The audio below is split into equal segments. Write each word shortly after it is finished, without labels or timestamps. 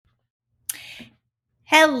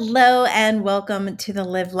Hello and welcome to the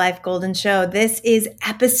Live Life Golden Show. This is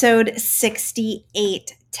episode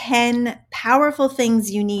 68. 10 powerful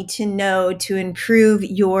things you need to know to improve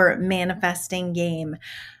your manifesting game.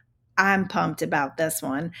 I'm pumped about this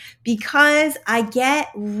one because I get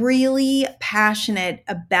really passionate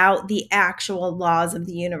about the actual laws of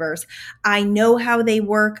the universe. I know how they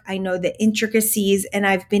work. I know the intricacies, and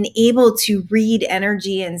I've been able to read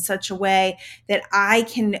energy in such a way that I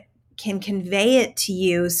can convey it to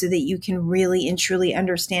you so that you can really and truly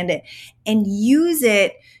understand it and use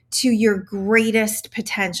it to your greatest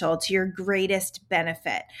potential, to your greatest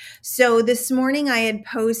benefit. So this morning I had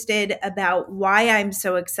posted about why I'm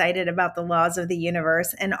so excited about the laws of the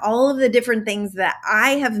universe and all of the different things that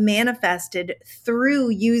I have manifested through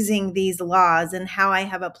using these laws and how I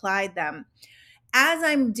have applied them. As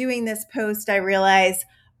I'm doing this post, I realize,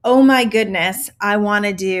 oh my goodness, I want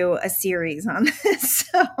to do a series on this.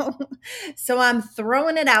 So I'm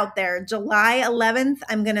throwing it out there. July 11th,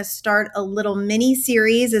 I'm going to start a little mini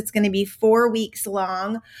series. It's going to be 4 weeks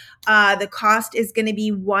long. The cost is going to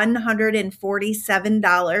be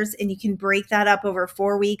 $147, and you can break that up over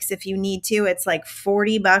 4 weeks if you need to. It's like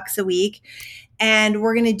 $40 a week. And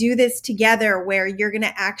we're going to do this together where you're going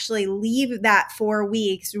to actually leave that 4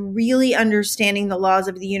 weeks really understanding the laws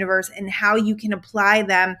of the universe and how you can apply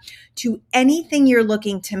them to anything you're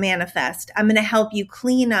looking to manifest. I'm going to help you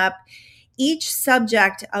clean up each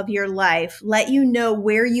subject of your life, let you know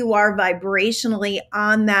where you are vibrationally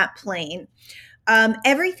on that plane.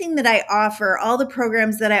 Everything that I offer, all the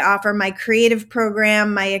programs that I offer, my creative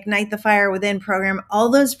program, my Ignite the Fire Within program, all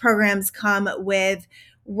those programs come with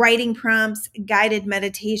writing prompts, guided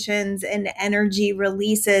meditations, and energy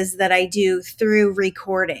releases that I do through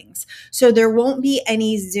recordings. So there won't be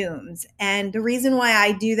any Zooms. And the reason why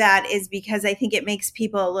I do that is because I think it makes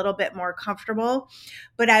people a little bit more comfortable.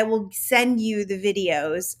 But I will send you the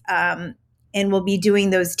videos and we'll be doing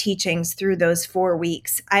those teachings through those 4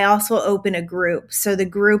 weeks. I also open a group. So the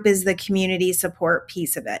group is the community support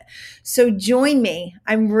piece of it. So join me.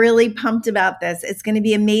 I'm really pumped about this. It's going to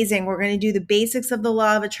be amazing. We're going to do the basics of the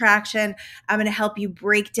law of attraction. I'm going to help you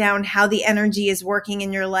break down how the energy is working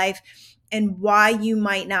in your life and why you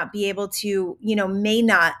might not be able to, may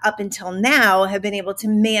not up until now have been able to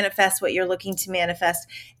manifest what you're looking to manifest.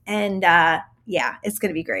 And, yeah, it's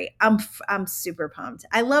going to be great. I'm super pumped.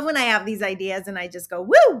 I love when I have these ideas and I just go,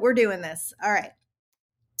 woo, we're doing this. All right.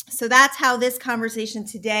 So that's how this conversation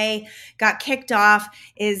today got kicked off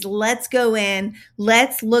is let's go in,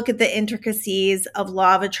 let's look at the intricacies of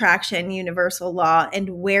law of attraction, universal law,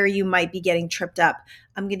 and where you might be getting tripped up.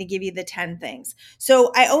 I'm going to give you the 10 things.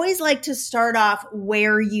 So I always like to start off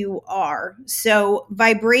where you are. So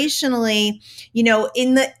vibrationally,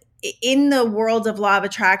 in the world of law of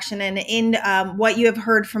attraction and in what you have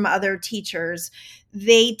heard from other teachers,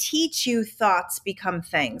 they teach you thoughts become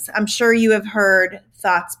things. I'm sure you have heard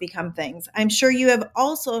thoughts become things. I'm sure you have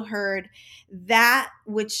also heard that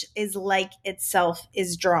which is like itself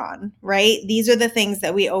is drawn, right? These are the things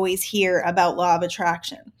that we always hear about law of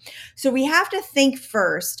attraction. So we have to think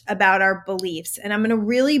first about our beliefs. And I'm going to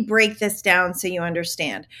really break this down so you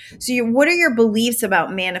understand. So what are your beliefs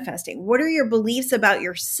about manifesting? What are your beliefs about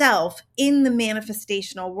yourself in the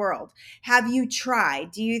manifestational world? Have you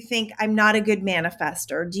tried? Do you think I'm not a good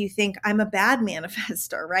manifester? Do you think I'm a bad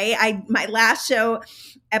manifester, right? My last show,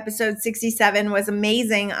 episode 67, was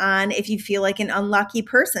amazing on if you feel like an unlucky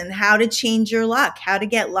person, how to change your luck, how to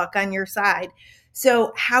get luck on your side.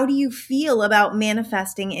 So how do you feel about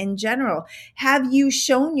manifesting in general? Have you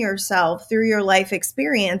shown yourself through your life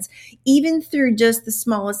experience, even through just the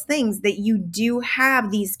smallest things, that you do have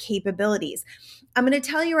these capabilities? I'm going to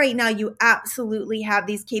tell you right now, you absolutely have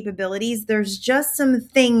these capabilities. There's just some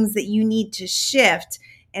things that you need to shift,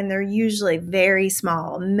 and they're usually very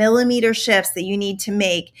small, millimeter shifts that you need to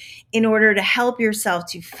make in order to help yourself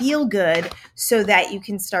to feel good so that you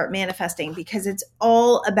can start manifesting, because it's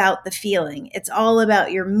all about the feeling. It's all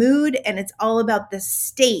about your mood, and it's all about the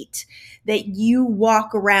state that you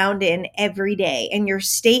walk around in every day. And your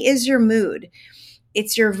state is your mood.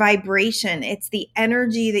 It's your vibration. It's the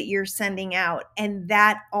energy that you're sending out. And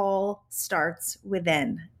that all starts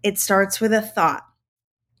within. It starts with a thought.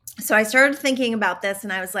 So I started thinking about this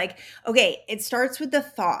and I was like, okay, it starts with the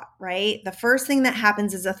thought, right? The first thing that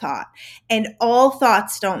happens is a thought, and all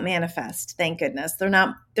thoughts don't manifest. Thank goodness. They're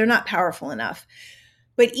not powerful enough.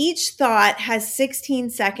 But each thought has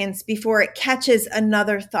 16 seconds before it catches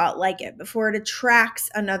another thought like it, before it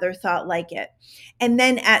attracts another thought like it. And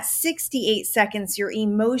then at 68 seconds, your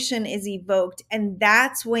emotion is evoked. And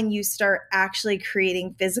that's when you start actually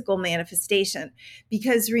creating physical manifestation.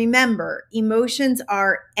 Because remember, emotions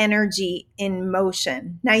are energy in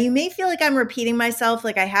motion. Now, you may feel like I'm repeating myself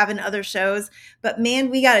like I have in other shows, but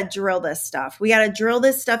man, we got to drill this stuff. We got to drill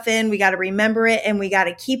this stuff in. We got to remember it, and we got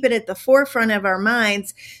to keep it at the forefront of our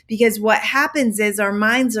minds, because what happens is our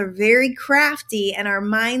minds are very crafty, and our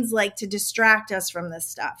minds like to distract us from this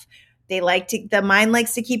stuff. The mind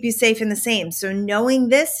likes to keep you safe and the same. So knowing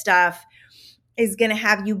this stuff is going to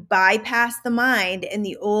have you bypass the mind and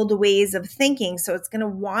the old ways of thinking. So it's going to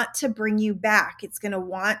want to bring you back. It's going to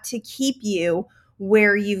want to keep you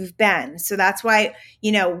where you've been. So that's why,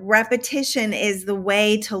 repetition is the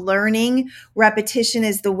way to learning. Repetition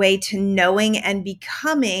is the way to knowing and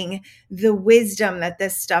becoming the wisdom that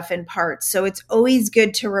this stuff imparts. So it's always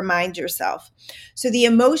good to remind yourself. So the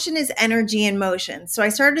emotion is energy in motion. So I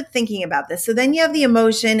started thinking about this. So then you have the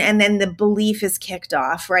emotion, and then the belief is kicked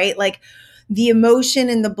off, right? Like the emotion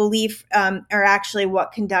and the belief are actually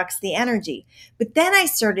what conducts the energy. But then I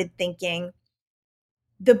started thinking,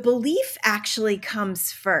 the belief actually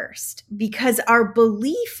comes first, because our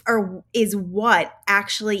belief is what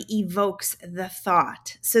actually evokes the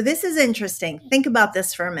thought. So this is interesting. Think about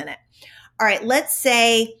this for a minute. All right, let's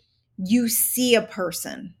say you see a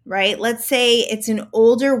person, right? Let's say it's an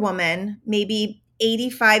older woman, maybe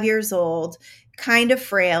 85 years old, kind of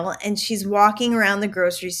frail, and she's walking around the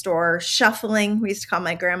grocery store, shuffling. We used to call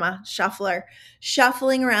my grandma shuffler,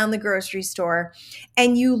 shuffling around the grocery store.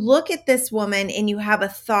 And you look at this woman and you have a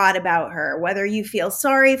thought about her, whether you feel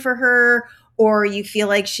sorry for her, or you feel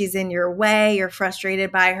like she's in your way, you're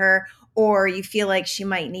frustrated by her, or you feel like she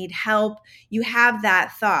might need help. You have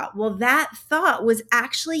that thought. Well, that thought was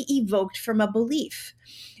actually evoked from a belief.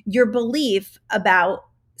 Your belief about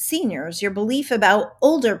seniors, your belief about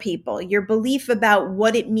older people, your belief about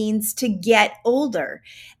what it means to get older.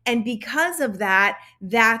 And because of that,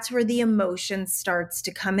 that's where the emotion starts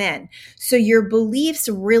to come in. So your beliefs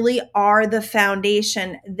really are the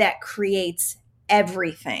foundation that creates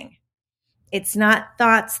everything. It's not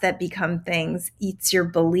thoughts that become things. It's your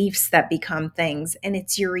beliefs that become things. And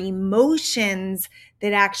it's your emotions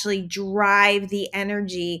that actually drive the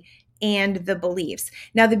energy and the beliefs.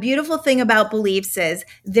 Now, the beautiful thing about beliefs is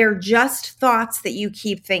they're just thoughts that you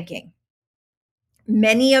keep thinking.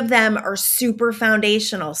 Many of them are super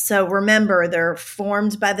foundational. So remember, they're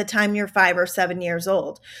formed by the time you're 5 or 7 years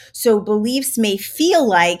old. So beliefs may feel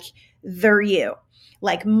like they're you.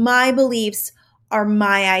 Like my beliefs are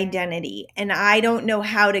my identity, and I don't know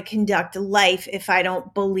how to conduct life if I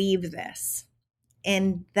don't believe this.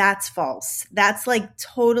 And that's false. That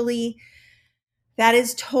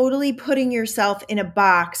is totally putting yourself in a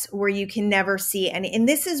box where you can never see any. And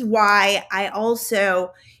this is why I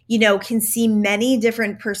also, can see many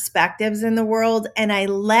different perspectives in the world, and I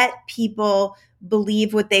let people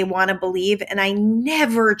believe what they want to believe. And I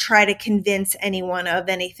never try to convince anyone of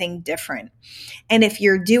anything different. And if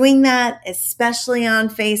you're doing that, especially on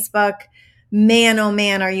Facebook, man, oh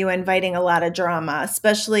man, are you inviting a lot of drama,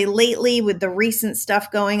 especially lately with the recent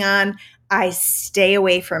stuff going on. I stay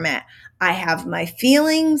away from it. I have my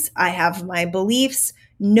feelings. I have my beliefs.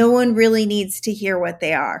 No one really needs to hear what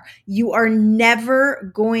they are. You are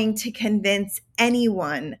never going to convince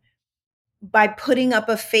anyone by putting up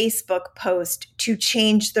a Facebook post to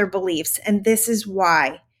change their beliefs. And this is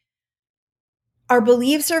why. Our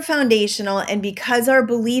beliefs are foundational, and because our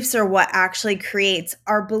beliefs are what actually creates,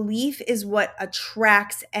 our belief is what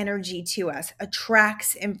attracts energy to us,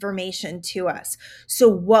 attracts information to us. So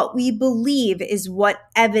what we believe is what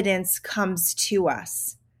evidence comes to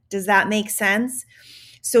us. Does that make sense?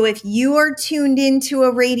 So if you are tuned into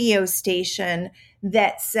a radio station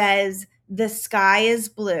that says the sky is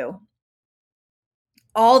blue,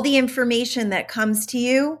 all the information that comes to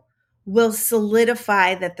you will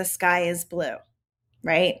solidify that the sky is blue.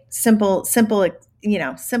 Right? Simple, simple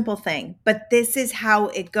thing. But this is how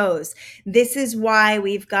it goes. This is why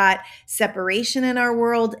we've got separation in our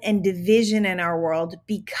world and division in our world,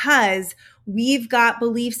 because we've got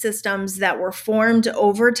belief systems that were formed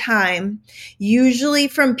over time, usually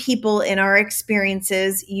from people in our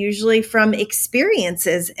experiences, usually from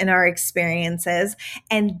experiences in our experiences.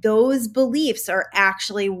 And those beliefs are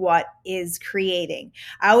actually what is creating.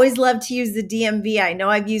 I always love to use the DMV. I know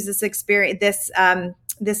I've used this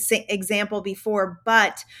example before,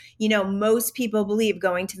 but most people believe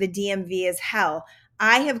going to the DMV is hell.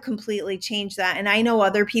 I have completely changed that. And I know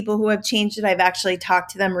other people who have changed it. I've actually talked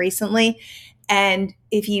to them recently. And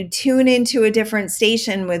if you tune into a different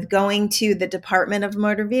station with going to the Department of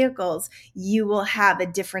Motor Vehicles, you will have a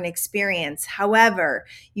different experience. However,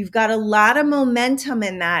 you've got a lot of momentum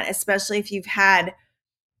in that, especially if you've had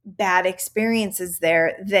bad experiences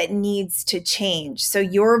there, that needs to change. So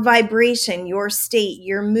your vibration, your state,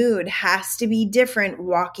 your mood has to be different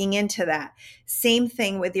walking into that. Same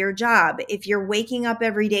thing with your job. If you're waking up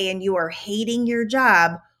every day and you are hating your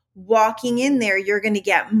job, walking in there, you're going to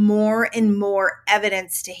get more and more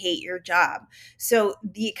evidence to hate your job. So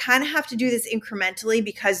you kind of have to do this incrementally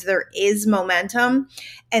because there is momentum.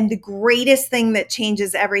 And the greatest thing that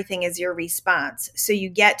changes everything is your response. So you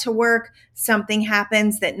get to work, something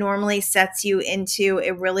happens that normally sets you into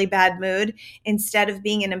a really bad mood. Instead of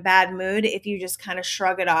being in a bad mood, if you just kind of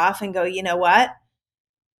shrug it off and go, you know what?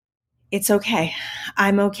 It's okay.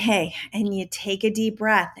 I'm okay. And you take a deep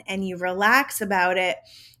breath and you relax about it.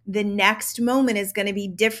 The next moment is going to be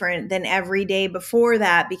different than every day before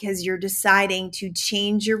that because you're deciding to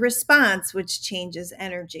change your response, which changes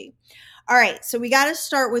energy. All right. So we got to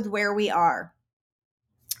start with where we are.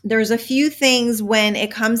 There's a few things when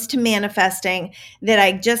it comes to manifesting that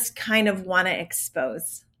I just kind of want to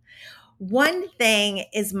expose. One thing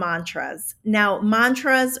is mantras. Now,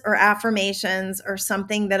 mantras or affirmations are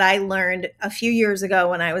something that I learned a few years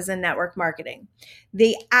ago when I was in network marketing.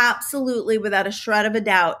 They absolutely, without a shred of a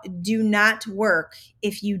doubt, do not work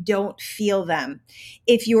if you don't feel them.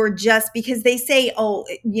 If you're just, because they say,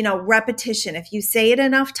 repetition. If you say it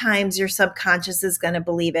enough times, your subconscious is going to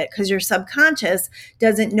believe it because your subconscious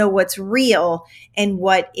doesn't know what's real and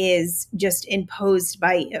what is just imposed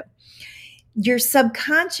by you. Your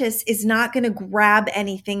subconscious is not going to grab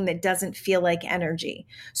anything that doesn't feel like energy.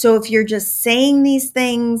 So if you're just saying these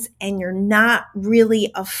things and you're not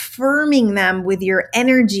really affirming them with your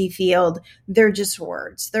energy field, they're just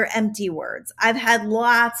words. They're empty words. I've had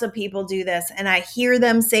lots of people do this and I hear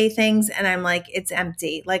them say things and I'm like, it's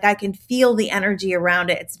empty. Like I can feel the energy around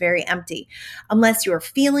it. It's very empty. Unless you're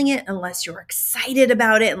feeling it, unless you're excited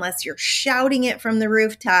about it, unless you're shouting it from the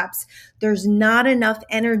rooftops, there's not enough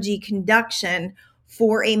energy conduction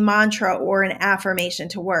for a mantra or an affirmation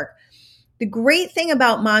to work. The great thing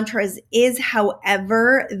about mantras is,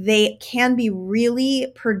 however, they can be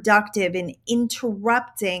really productive in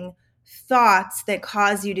interrupting thoughts that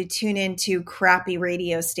cause you to tune into crappy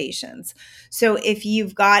radio stations. So if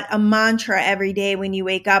you've got a mantra every day when you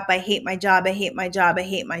wake up, I hate my job, I hate my job, I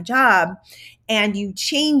hate my job, and you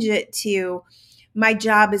change it to, my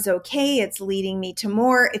job is okay, it's leading me to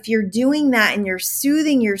more. If you're doing that and you're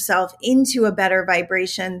soothing yourself into a better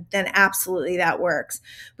vibration, then absolutely that works.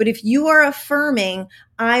 But if you are affirming,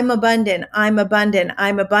 I'm abundant, I'm abundant,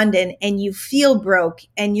 I'm abundant, and you feel broke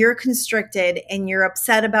and you're constricted and you're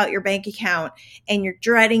upset about your bank account and you're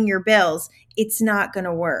dreading your bills, it's not going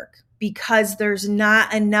to work because there's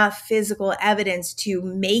not enough physical evidence to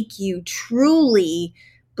make you truly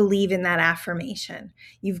believe in that affirmation.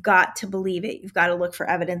 You've got to believe it. You've got to look for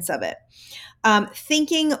evidence of it.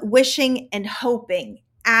 Thinking, wishing, and hoping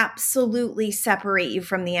absolutely separate you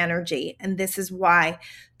from the energy. And this is why.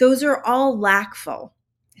 Those are all lackful.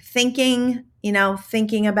 Thinking,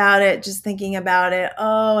 thinking about it, just thinking about it.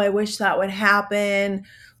 Oh, I wish that would happen.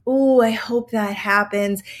 Oh, I hope that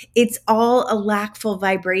happens. It's all a lackful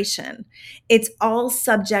vibration. It's all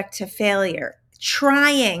subject to failure.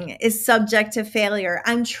 Trying is subject to failure.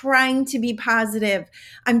 I'm trying to be positive.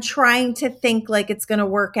 I'm trying to think like it's going to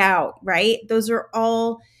work out, right? Those are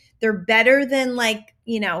all, they're better than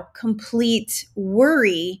complete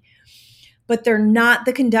worry, but they're not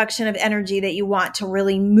the conduction of energy that you want to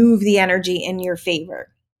really move the energy in your favor.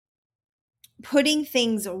 Putting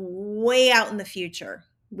things way out in the future.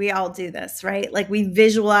 We all do this, right? Like we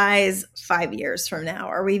visualize 5 years from now,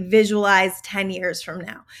 or we visualize 10 years from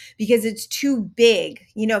now because it's too big.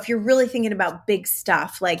 If you're really thinking about big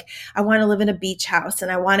stuff, like I want to live in a beach house and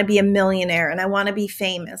I want to be a millionaire and I want to be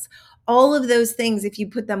famous. All of those things, if you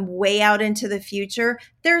put them way out into the future,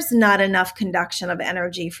 there's not enough conduction of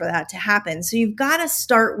energy for that to happen. So you've got to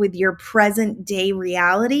start with your present day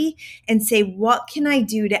reality and say, what can I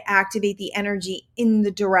do to activate the energy in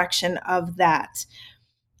the direction of that?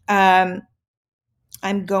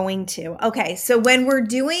 I'm going to. Okay. So what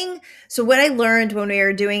I learned when we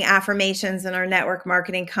were doing affirmations in our network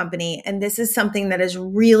marketing company, and this is something that is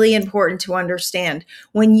really important to understand.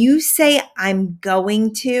 When you say, I'm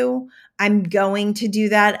going to do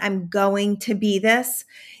that, I'm going to be this,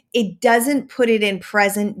 it doesn't put it in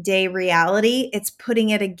present day reality. It's putting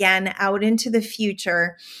it again out into the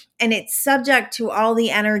future, and it's subject to all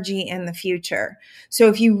the energy in the future. So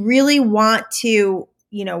if you really want to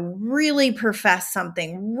really profess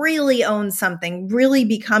something, really own something, really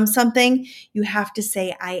become something, you have to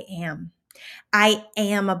say, I am. I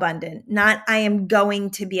am abundant, not I am going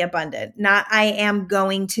to be abundant, not I am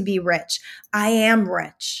going to be rich. I am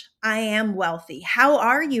rich. I am wealthy. How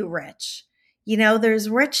are you rich? There's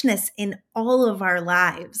richness in all of our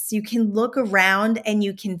lives. You can look around and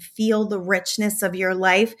you can feel the richness of your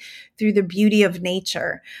life through the beauty of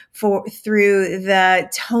nature, through the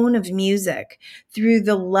tone of music, through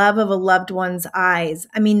the love of a loved one's eyes.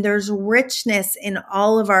 I mean, there's richness in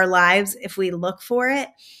all of our lives if we look for it.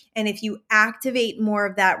 And if you activate more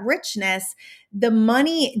of that richness, the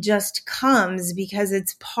money just comes because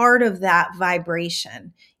it's part of that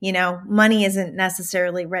vibration. Money isn't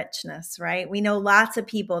necessarily richness, right? We know lots of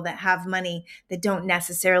people that have money that don't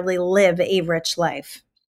necessarily live a rich life.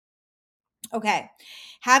 Okay.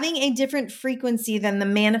 Having a different frequency than the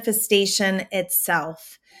manifestation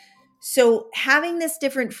itself. So having this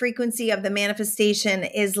different frequency of the manifestation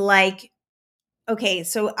is like, okay,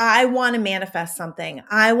 so I want to manifest something.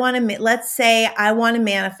 Let's say I want to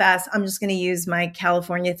manifest, I'm just going to use my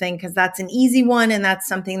California thing because that's an easy one and that's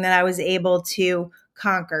something that I was able to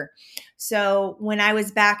conquer. So when I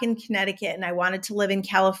was back in Connecticut and I wanted to live in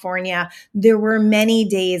California, there were many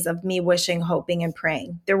days of me wishing, hoping, and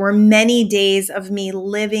praying. There were many days of me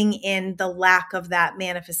living in the lack of that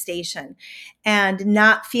manifestation and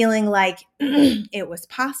not feeling like it was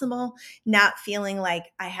possible, not feeling like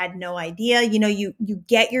I had no idea. You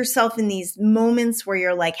get yourself in these moments where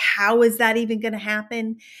you're like, how is that even going to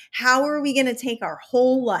happen? How are we going to take our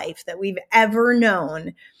whole life that we've ever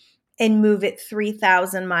known and move it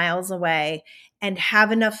 3,000 miles away and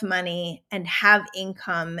have enough money and have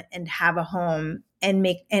income and have a home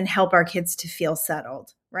and help our kids to feel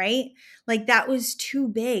settled, right? Like that was too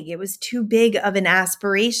big. It was too big of an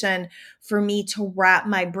aspiration for me to wrap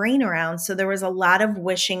my brain around. So there was a lot of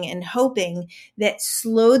wishing and hoping that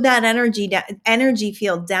slowed that energy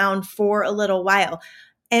field down for a little while.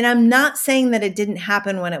 And I'm not saying that it didn't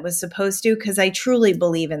happen when it was supposed to, because I truly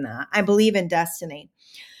believe in that. I believe in destiny.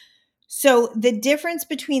 So the difference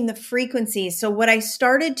between the frequencies, so what I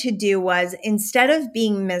started to do was, instead of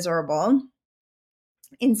being miserable,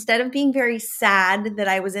 instead of being very sad that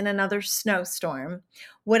I was in another snowstorm,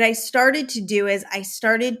 what I started to do is I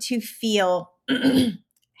started to feel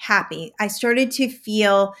happy. I started to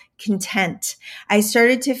feel content. I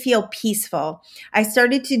started to feel peaceful. I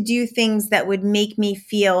started to do things that would make me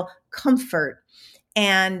feel comfort.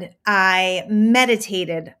 And I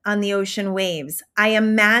meditated on the ocean waves. I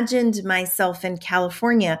imagined myself in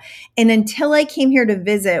California. And until I came here to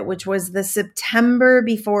visit, which was the September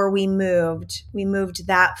before we moved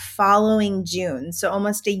that following June. So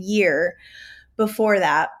almost a year before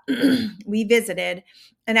that, we visited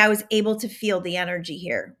and I was able to feel the energy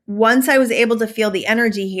here. Once I was able to feel the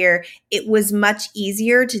energy here, it was much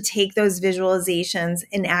easier to take those visualizations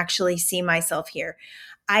and actually see myself here.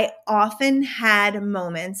 I often had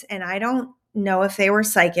moments, and I don't know if they were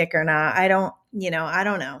psychic or not. I don't know.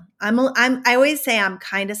 I always say I'm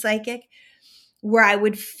kind of psychic, where I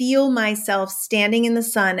would feel myself standing in the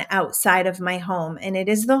sun outside of my home. And it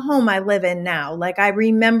is the home I live in now. Like I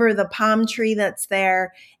remember the palm tree that's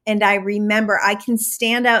there. And I remember I can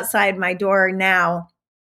stand outside my door now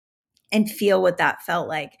and feel what that felt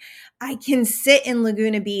like. I can sit in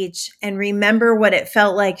Laguna Beach and remember what it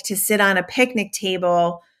felt like to sit on a picnic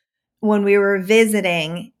table when we were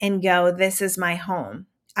visiting and go, this is my home.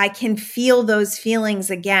 I can feel those feelings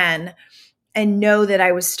again and know that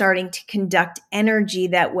I was starting to conduct energy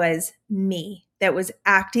that was me, that was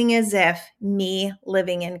acting as if me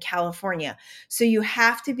living in California. So you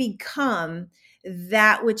have to become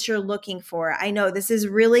that which you're looking for. I know this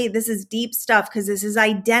is deep stuff because this is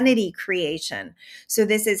identity creation. So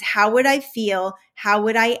this is, how would I feel? How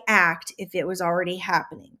would I act if it was already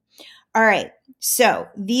happening? All right. So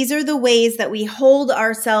these are the ways that we hold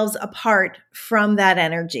ourselves apart from that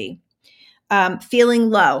energy. Feeling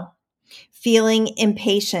low, feeling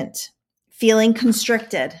impatient, feeling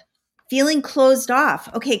constricted, feeling closed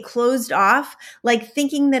off. Okay, closed off, like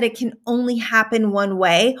thinking that it can only happen one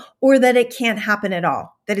way or that it can't happen at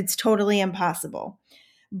all, that it's totally impossible.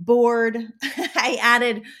 Bored. I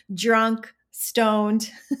added drunk,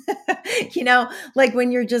 stoned, like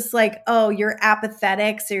when you're just like, oh, you're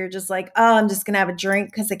apathetic. So you're just like, oh, I'm just going to have a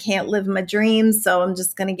drink because I can't live my dreams. So I'm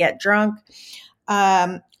just going to get drunk.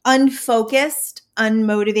 Unfocused,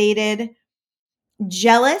 unmotivated,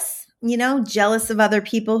 jealous, jealous of other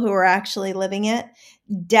people who are actually living it.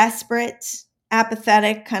 Desperate,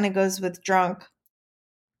 apathetic, kind of goes with drunk.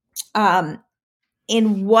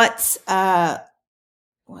 In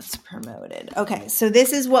what's promoted? Okay, so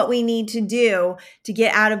this is what we need to do to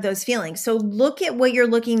get out of those feelings. So look at what you're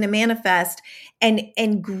looking to manifest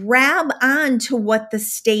and grab on to what the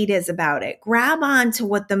state is about it. Grab on to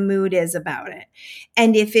what the mood is about it.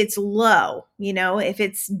 And if it's low, if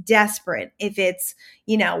it's desperate, if it's,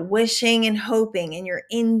 wishing and hoping and you're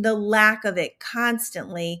in the lack of it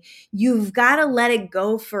constantly, you've got to let it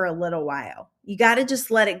go for a little while. You got to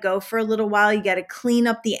just let it go for a little while. You got to clean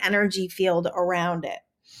up the energy field around it.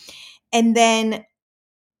 And then,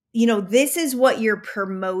 this is what you're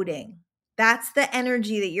promoting. That's the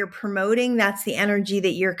energy that you're promoting. That's the energy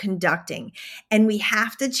that you're conducting. And we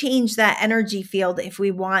have to change that energy field if we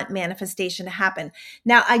want manifestation to happen.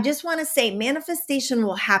 Now, I just want to say manifestation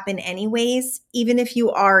will happen anyways, even if you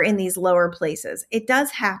are in these lower places. It does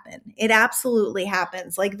happen. It absolutely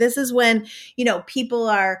happens. Like this is when, people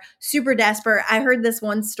are super desperate. I heard this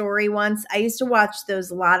one story once. I used to watch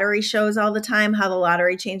those lottery shows all the time, how the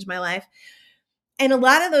lottery changed my life. And a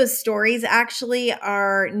lot of those stories actually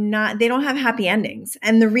they don't have happy endings.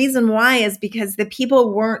 And the reason why is because the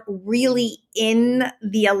people weren't really in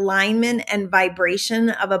the alignment and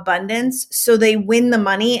vibration of abundance. So they win the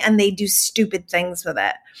money and they do stupid things with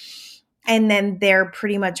it. And then they're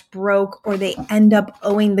pretty much broke, or they end up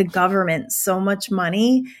owing the government so much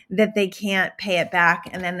money that they can't pay it back.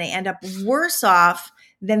 And then they end up worse off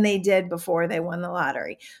than they did before they won the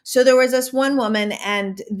lottery. So there was this one woman,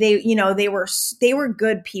 and they were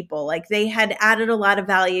good people. Like they had added a lot of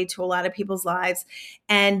value to a lot of people's lives,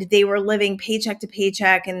 and they were living paycheck to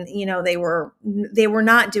paycheck, and they were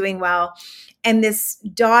not doing well. And this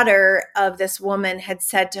daughter of this woman had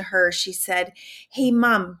said to her, she said, "Hey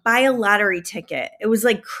mom, buy a lottery ticket." It was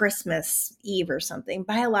like Christmas Eve or something.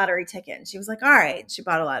 Buy a lottery ticket. And she was like, all right. She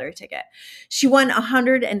bought a lottery ticket. She won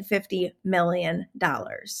 $150 million.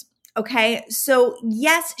 Okay. So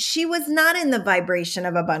yes, she was not in the vibration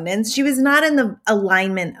of abundance. She was not in the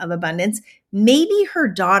alignment of abundance. Maybe her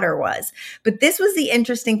daughter was, but this was the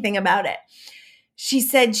interesting thing about it. She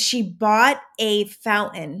said she bought a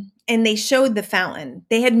fountain, and they showed the fountain.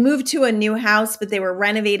 They had moved to a new house, but they were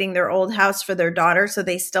renovating their old house for their daughter. So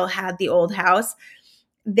they still had the old house.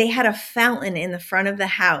 They had a fountain in the front of the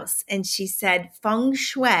house. And she said, feng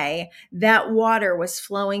shui, that water was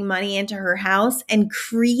flowing money into her house and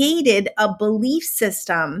created a belief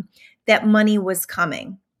system that money was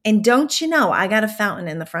coming. And don't you know, I got a fountain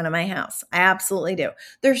in the front of my house. I absolutely do.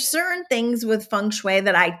 There's certain things with feng shui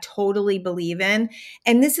that I totally believe in.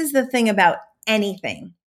 And this is the thing about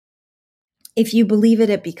anything. If you believe it,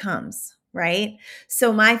 it becomes, right?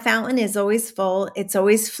 So my fountain is always full. It's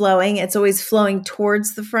always flowing. It's always flowing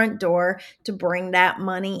towards the front door to bring that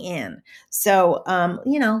money in. So,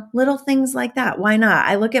 little things like that. Why not?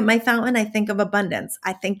 I look at my fountain. I think of abundance.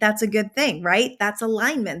 I think that's a good thing, right? That's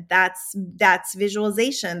alignment. That's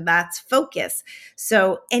visualization. That's focus.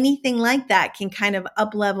 So anything like that can kind of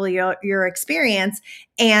up-level your experience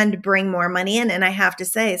and bring more money in. And I have to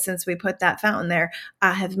say, since we put that fountain there,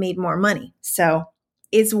 I have made more money. So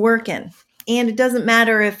it's working. And it doesn't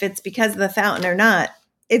matter if it's because of the fountain or not.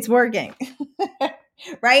 It's working,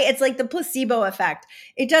 right? It's like the placebo effect.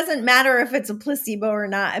 It doesn't matter if it's a placebo or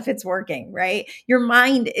not, if it's working, right? Your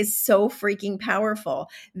mind is so freaking powerful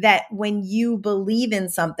that when you believe in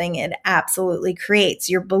something, it absolutely creates.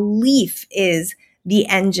 Your belief is the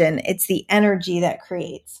engine. It's the energy that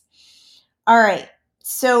creates. All right.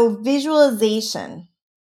 So visualization.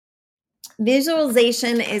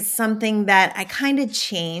 Visualization is something that I kind of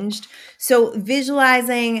changed. So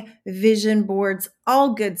visualizing, vision boards,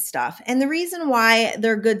 all good stuff. And the reason why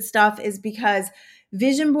they're good stuff is because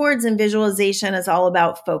vision boards and visualization is all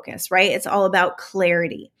about focus, right? It's all about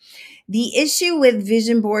clarity. The issue with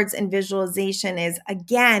vision boards and visualization is,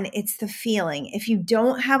 again, it's the feeling. If you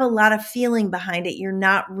don't have a lot of feeling behind it, you're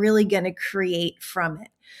not really going to create from it.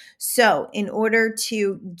 So in order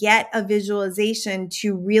to get a visualization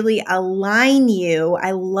to really align you,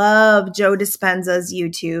 I love Joe Dispenza's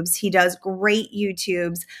YouTubes. He does great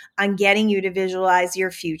YouTubes on getting you to visualize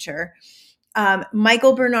your future.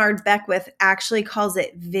 Michael Bernard Beckwith actually calls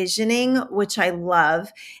it visioning, which I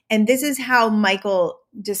love. And this is how Michael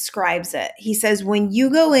describes it. He says, when you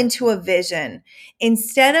go into a vision,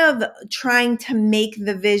 instead of trying to make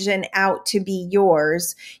the vision out to be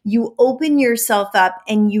yours, you open yourself up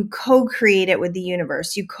and you co-create it with the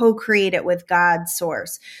universe. You co-create it with God's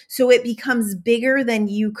source. So it becomes bigger than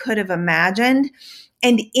you could have imagined.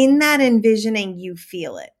 And in that envisioning, you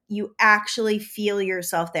feel it. You actually feel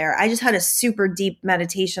yourself there. I just had a super deep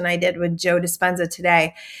meditation I did with Joe Dispenza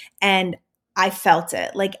today, and I felt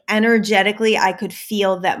it. Like energetically, I could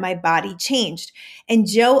feel that my body changed. And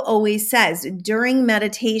Joe always says during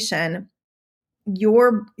meditation,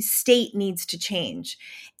 your state needs to change.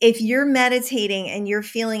 If you're meditating and you're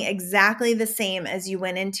feeling exactly the same as you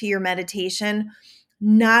went into your meditation,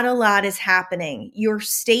 not a lot is happening. Your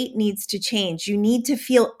state needs to change. You need to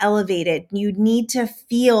feel elevated. You need to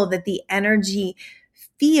feel that the energy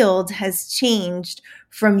field has changed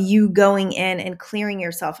from you going in and clearing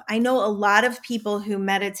yourself. I know a lot of people who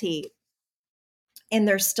meditate and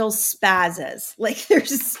they're still spazzes. Like they're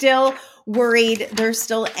still worried, they're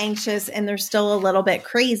still anxious, and they're still a little bit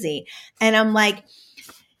crazy. And I'm like,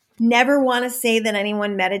 never want to say that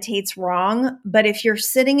anyone meditates wrong, but if you're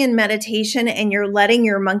sitting in meditation and you're letting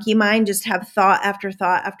your monkey mind just have thought after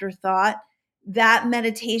thought after thought, that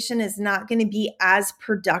meditation is not going to be as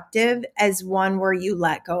productive as one where you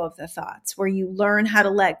let go of the thoughts, where you learn how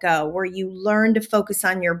to let go, where you learn to focus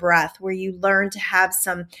on your breath, where you learn to have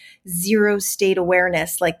some zero state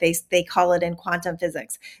awareness, like they call it in quantum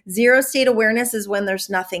physics. Zero state awareness is when there's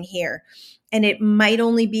nothing here. And it might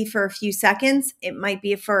only be for a few seconds. It might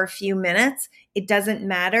be for a few minutes. It doesn't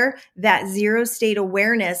matter. That zero state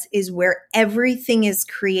awareness is where everything is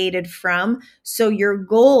created from. So your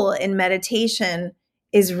goal in meditation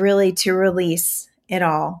is really to release it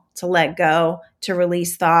all, to let go, to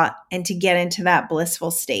release thought, and to get into that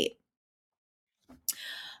blissful state.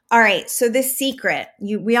 All right, so The Secret.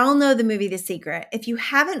 We all know the movie The Secret. If you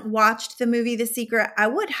haven't watched the movie The Secret, I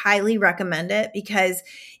would highly recommend it because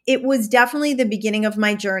it was definitely the beginning of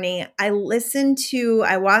my journey. I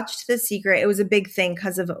watched The Secret. It was a big thing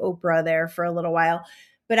because of Oprah there for a little while.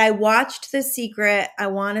 But I watched The Secret, I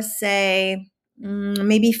want to say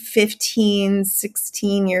maybe 15,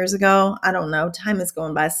 16 years ago. I don't know. Time is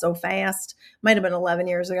going by so fast. Might have been 11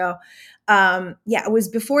 years ago. It was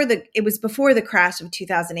before the crash of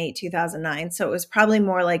 2008, 2009. So it was probably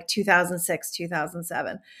more like 2006,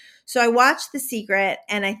 2007. So I watched The Secret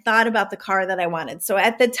and I thought about the car that I wanted. So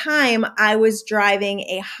at the time I was driving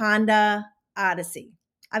a Honda Odyssey.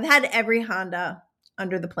 I've had every Honda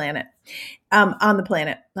under the planet, on the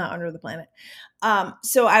planet, not under the planet.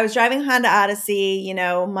 So I was driving Honda Odyssey,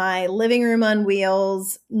 my living room on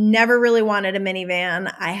wheels, never really wanted a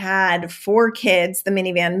minivan. I had 4 kids. The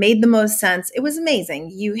minivan made the most sense. It was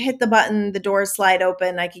amazing. You hit the button, the doors slide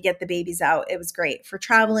open. I could get the babies out. It was great. For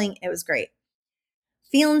traveling, it was great.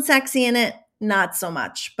 Feeling sexy in it, not so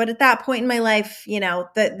much. But at that point in my life,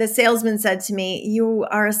 the salesman said to me, "You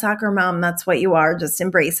are a soccer mom. That's what you are. Just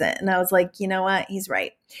embrace it." And I was like, you know what? He's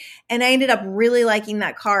right. And I ended up really liking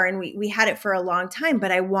that car, and we had it for a long time,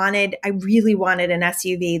 but I really wanted an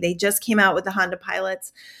SUV. They just came out with the Honda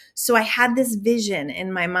Pilots. So I had this vision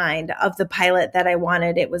in my mind of the Pilot that I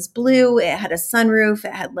wanted. It was blue. It had a sunroof.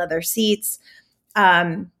 It had leather seats,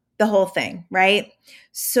 the whole thing, right?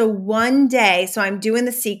 So one day, I'm doing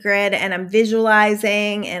The Secret and I'm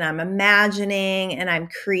visualizing and I'm imagining and I'm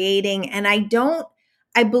creating, and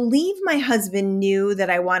I believe my husband knew that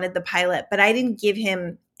I wanted the Pilot, but I didn't give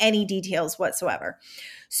him any details whatsoever.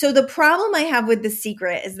 So the problem I have with The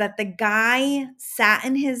Secret is that the guy sat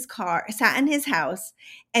in his house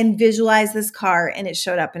and visualized this car, and it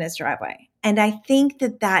showed up in his driveway. And I think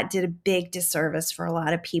that did a big disservice for a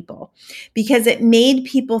lot of people because it made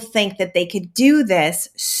people think that they could do this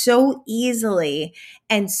so easily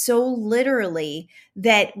and so literally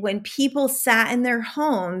that when people sat in their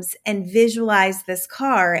homes and visualized this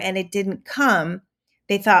car and it didn't come,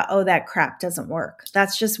 they thought, oh, that crap doesn't work.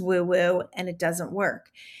 That's just woo-woo and it doesn't work.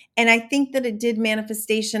 And I think that it did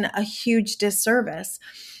manifestation a huge disservice.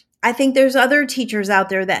 I think there's other teachers out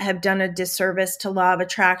there that have done a disservice to law of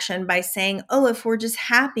attraction by saying, oh, if we're just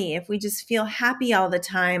happy, if we just feel happy all the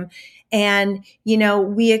time, and,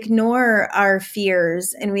 we ignore our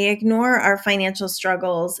fears and we ignore our financial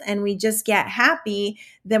struggles and we just get happy,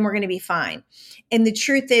 then we're going to be fine. And the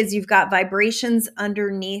truth is you've got vibrations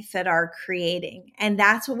underneath that are creating. And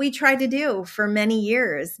that's what we tried to do for many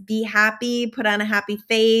years. Be happy, put on a happy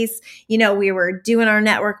face. We were doing our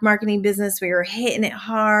network marketing business. We were hitting it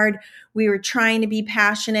hard. We were trying to be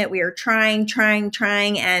passionate. We were trying,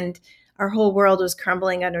 and our whole world was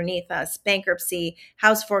crumbling underneath us. Bankruptcy,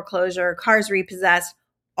 house foreclosure, cars repossessed,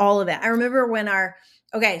 all of it. I remember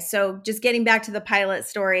so just getting back to the Pilot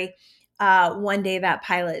story, one day that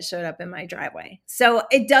Pilot showed up in my driveway. So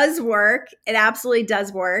it does work. It absolutely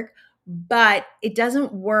does work, but it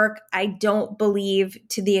doesn't work, I don't believe,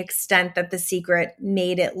 to the extent that The Secret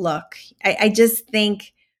made it look. I just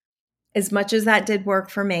think as much as that did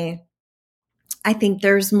work for me, I think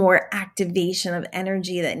there's more activation of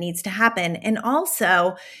energy that needs to happen. And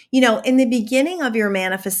also, in the beginning of your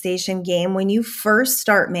manifestation game, when you first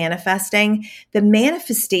start manifesting, the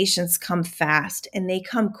manifestations come fast and they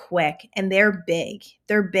come quick and they're big.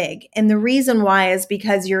 They're big. And the reason why is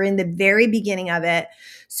because you're in the very beginning of it.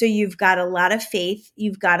 So you've got a lot of faith,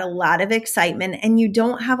 you've got a lot of excitement, and you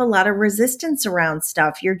don't have a lot of resistance around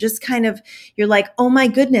stuff. You're just you're like, oh my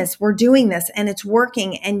goodness, we're doing this and it's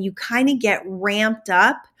working. And you kind of get ramped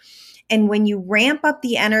up. And when you ramp up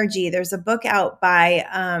the energy, there's a book out by,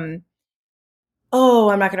 I'm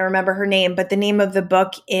not going to remember her name, but the name of the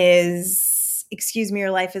book is Excuse Me,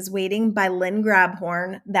 Your Life is Waiting by Lynn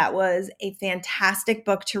Grabhorn. That was a fantastic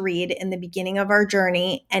book to read in the beginning of our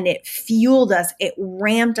journey, and it fueled us. It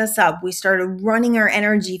ramped us up. We started running our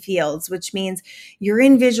energy fields, which means you're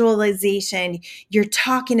in visualization, you're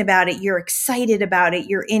talking about it, you're excited about it,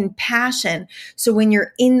 you're in passion. So when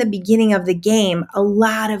you're in the beginning of the game, a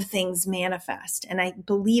lot of things manifest. And I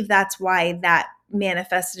believe that's why that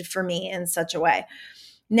manifested for me in such a way.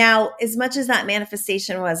 Now, as much as that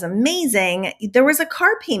manifestation was amazing, there was a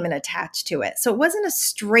car payment attached to it. So it wasn't a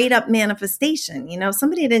straight up manifestation.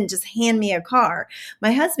 Somebody didn't just hand me a car.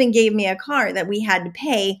 My husband gave me a car that we had to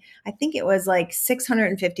pay. I think it was like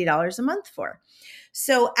 $650 a month for.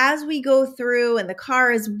 So as we go through, and the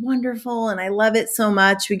car is wonderful and I love it so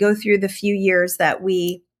much, we go through the few years that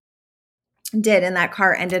we did, and that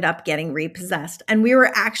car ended up getting repossessed. And we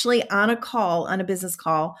were actually on a business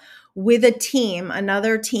call with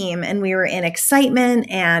another team, and we were in excitement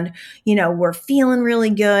and, we're feeling really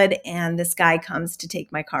good. And this guy comes to take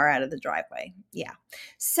my car out of the driveway. Yeah.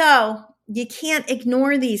 So you can't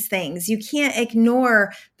ignore these things. You can't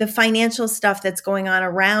ignore the financial stuff that's going on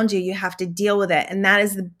around you. You have to deal with it. And that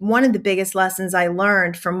is one of the biggest lessons I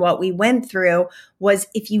learned from what we went through was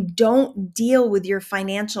if you don't deal with your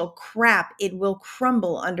financial crap, it will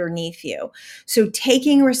crumble underneath you. So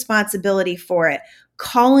taking responsibility for it,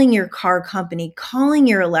 calling your car company, calling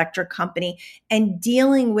your electric company, and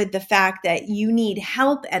dealing with the fact that you need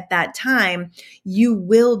help at that time, you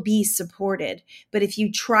will be supported. But if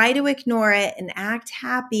you try to ignore it and act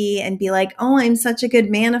happy and be like, oh, I'm such a good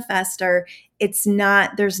manifester, there's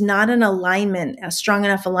not a strong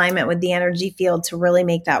enough alignment with the energy field to really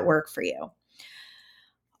make that work for you.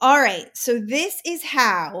 All right. So this is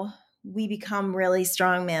how we become really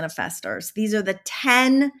strong manifestors. These are the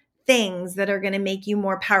 10 things that are going to make you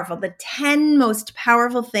more powerful, the 10 most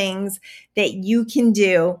powerful things that you can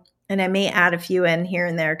do. And I may add a few in here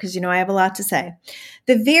and there because, I have a lot to say.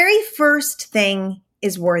 The very first thing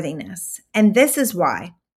is worthiness. And this is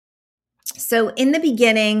why. So in the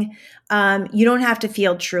beginning, you don't have to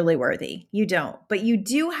feel truly worthy. You don't. But you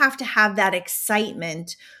do have to have that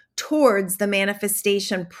excitement towards the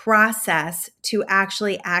manifestation process to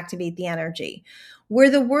actually activate the energy. Where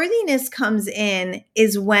the worthiness comes in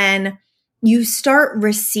is when you start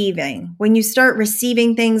receiving. When you start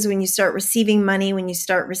receiving things, when you start receiving money, when you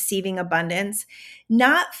start receiving abundance,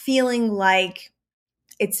 not feeling like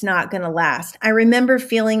it's not going to last. I remember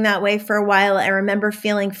feeling that way for a while. I remember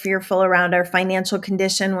feeling fearful around our financial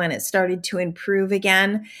condition when it started to improve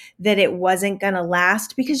again, that it wasn't going to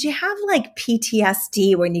last because you have like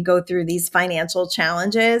PTSD when you go through these financial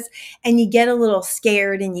challenges and you get a little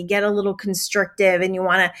scared and you get a little constrictive and you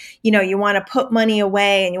want to put money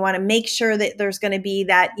away and you want to make sure that there's going to be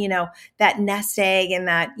that, that nest egg and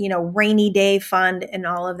that, rainy day fund and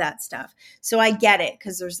all of that stuff. So I get it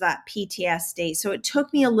because there's that PTSD. So it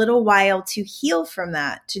took me a little while to heal from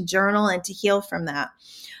that, to journal and to heal from that.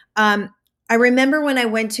 I remember when I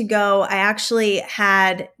went to go, I actually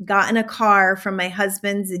had gotten a car from my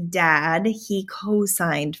husband's dad. He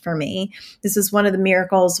co-signed for me. This was one of the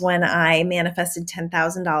miracles when I manifested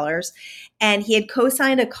 $10,000. And he had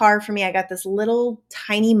co-signed a car for me. I got this little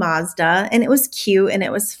tiny Mazda, and it was cute and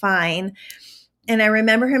it was fine. And I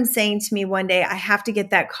remember him saying to me one day, I have to get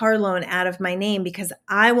that car loan out of my name because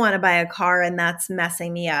I want to buy a car and that's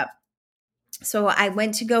messing me up. So I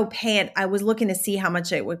went to go pay it. I was looking to see how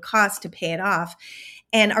much it would cost to pay it off.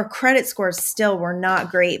 And our credit scores still were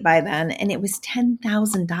not great by then. And it was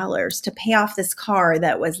 $10,000 to pay off this car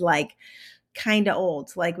that was like kind of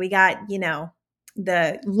old. Like we got,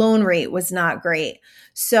 the loan rate was not great.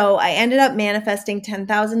 So I ended up manifesting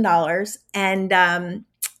 $10,000. And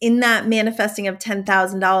in that manifesting of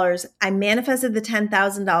 $10,000, I manifested the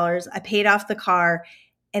 $10,000. I paid off the car.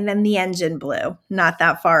 And then the engine blew not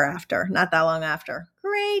that long after.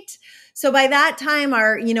 Great. So by that time,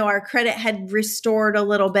 our credit had restored a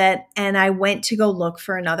little bit and I went to go look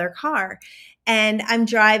for another car. And I'm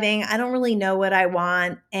driving. I don't really know what I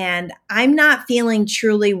want. And I'm not feeling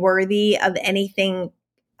truly worthy of anything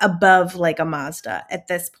above like a Mazda at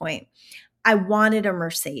this point. I wanted a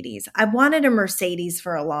Mercedes. I wanted a Mercedes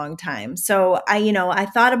for a long time. So I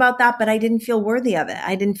thought about that, but I didn't feel worthy of it.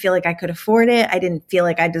 I didn't feel like I could afford it. I didn't feel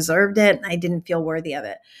like I deserved it. I didn't feel worthy of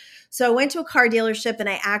it. So I went to a car dealership and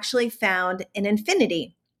I actually found an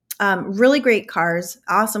Infiniti. Really great cars,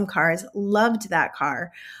 awesome cars. Loved that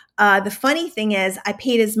car. The funny thing is, I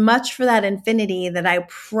paid as much for that Infiniti that I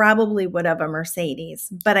probably would have a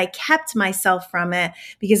Mercedes, but I kept myself from it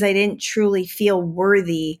because I didn't truly feel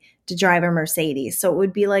worthy to drive a Mercedes. So it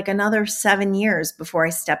would be like another 7 years before I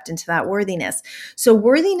stepped into that worthiness. So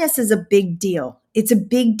worthiness is a big deal. It's a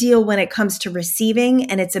big deal when it comes to receiving,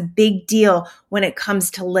 and it's a big deal when it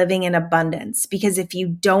comes to living in abundance. Because if you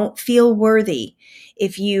don't feel worthy,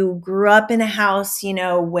 if you grew up in a house,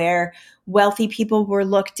 where wealthy people were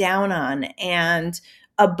looked down on and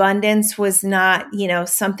abundance was not,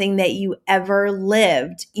 something that you ever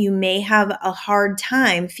lived, you may have a hard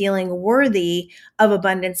time feeling worthy of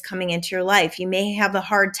abundance coming into your life. You may have a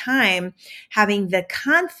hard time having the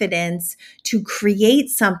confidence to create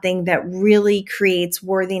something that really creates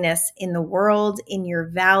worthiness in the world, in your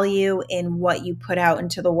value, in what you put out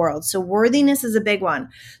into the world. So worthiness is a big one.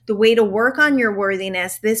 The way to work on your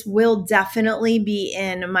worthiness, this will definitely be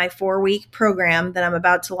in my 4-week program that I'm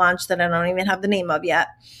about to launch that I don't even have the name of yet.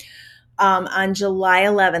 On July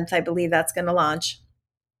 11th, I believe that's going to launch.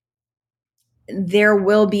 There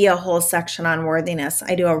will be a whole section on worthiness.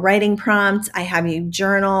 I do a writing prompt. I have you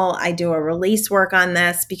journal. I do a release work on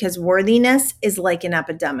this because worthiness is like an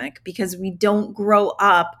epidemic because we don't grow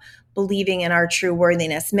up believing in our true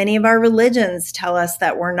worthiness. Many of our religions tell us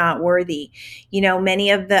that we're not worthy.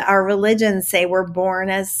 Many of our religions say we're born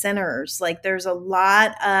as sinners. Like there's a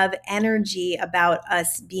lot of energy about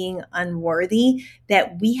us being unworthy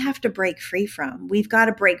that we have to break free from. We've got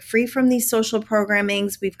to break free from these social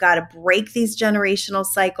programmings. We've got to break these generational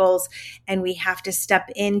cycles, and we have to step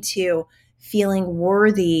into feeling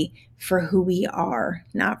worthy for who we are,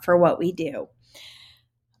 not for what we do.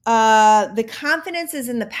 The confidence is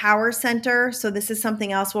in the power center. So this is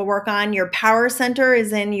something else we'll work on. Your power center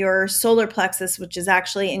is in your solar plexus, which is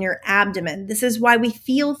actually in your abdomen. This is why we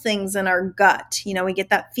feel things in our gut. We get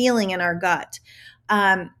that feeling in our gut.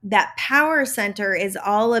 That power center is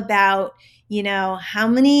all about, how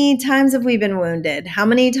many times have we been wounded? How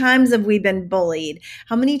many times have we been bullied?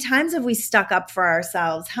 How many times have we stuck up for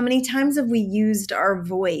ourselves? How many times have we used our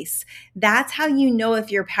voice? That's how you know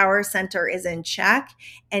if your power center is in check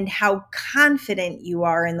and how confident you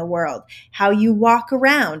are in the world, how you walk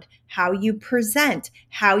around, how you present,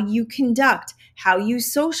 how you conduct, how you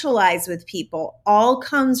socialize with people, all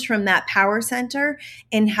comes from that power center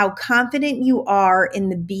and how confident you are in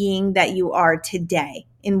the being that you are today,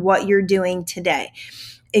 in what you're doing today.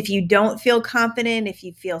 If you don't feel confident, if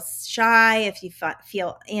you feel shy, if you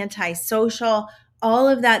feel antisocial, all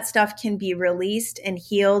of that stuff can be released and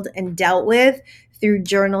healed and dealt with through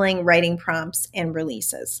journaling, writing prompts, and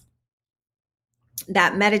releases.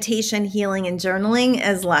 That meditation, healing, and journaling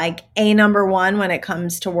is like number one when it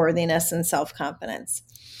comes to worthiness and self-confidence.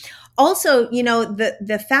 Also,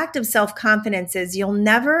 the fact of self-confidence is you'll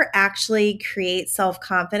never actually create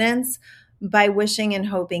self-confidence by wishing and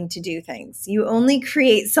hoping to do things. You only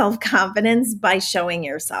create self-confidence by showing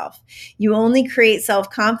yourself. You only create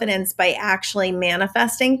self-confidence by actually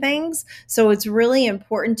manifesting things. So it's really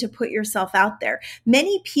important to put yourself out there.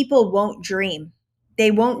 Many people won't dream. They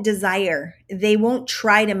won't desire. They won't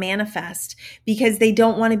try to manifest because they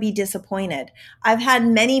don't want to be disappointed. I've had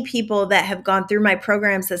many people that have gone through my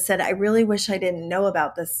programs that said, I really wish I didn't know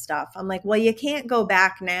about this stuff. I'm like, well, you can't go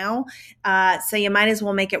back now. So you might as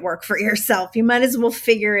well make it work for yourself. You might as well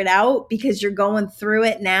figure it out because you're going through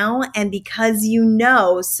it now. And because you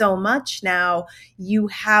know so much now, you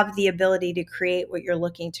have the ability to create what you're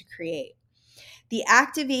looking to create. The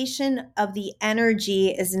activation of the energy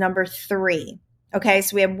is number 3. Okay,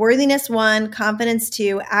 so we have worthiness 1, confidence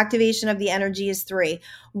 2, activation of the energy is 3.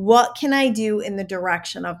 What can I do in the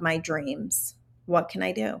direction of my dreams? What can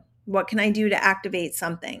I do? What can I do to activate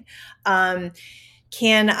something? Can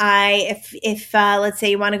I, if let's say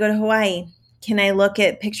you want to go to Hawaii, can I look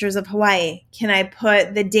at pictures of Hawaii? Can I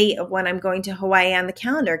put the date of when I'm going to Hawaii on the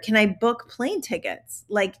calendar? Can I book plane tickets?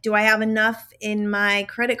 Like, do I have enough in my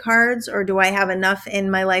credit cards or do I have enough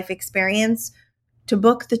in my life experience to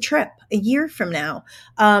book the trip a year from now?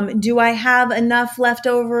 Do I have enough left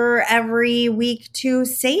over every week to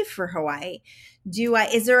save for Hawaii?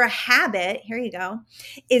 Is there a habit? Here you go.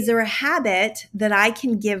 Is there a habit that I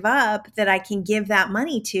can give up, that I can give that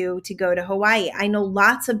money to go to Hawaii? I know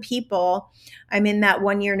lots of people, I'm in that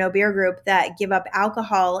 1 year no beer group, that give up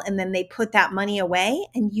alcohol and then they put that money away,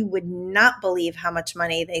 and you would not believe how much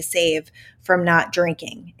money they save from not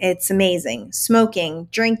drinking. It's amazing. Smoking,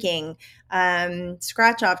 drinking,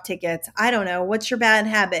 scratch off tickets. I don't know. What's your bad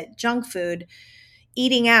habit? Junk food,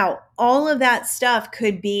 eating out, all of that stuff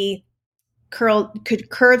could be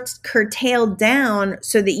curtailed down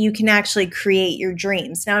so that you can actually create your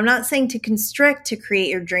dreams. Now, I'm not saying to constrict to create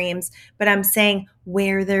your dreams, but I'm saying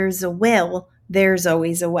where there's a will, there's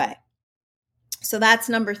always a way. So that's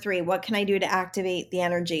number 3. What can I do to activate the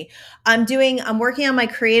energy? I'm working on my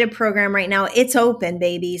creative program right now. It's open,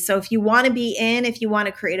 baby. So if you want to be in, if you want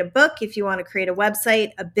to create a book, if you want to create a website,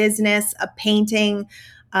 a business, a painting,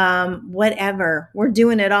 whatever, we're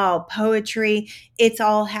doing it all. Poetry, it's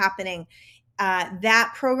all happening.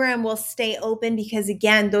 That program will stay open because,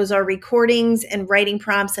 again, those are recordings and writing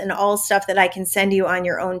prompts and all stuff that I can send you on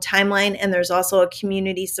your own timeline. And there's also a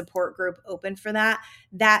community support group open for that.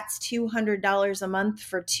 That's $200 a month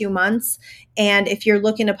for 2 months. And if you're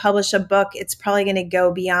looking to publish a book, it's probably going to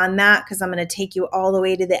go beyond that because I'm going to take you all the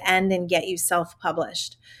way to the end and get you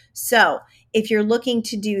self-published. So if you're looking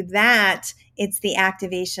to do that, it's the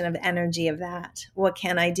activation of energy of that. What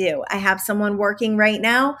can I do? I have someone working right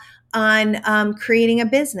now on creating a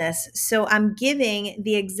business. So I'm giving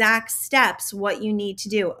the exact steps, what you need to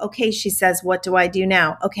do. Okay, she says, what do I do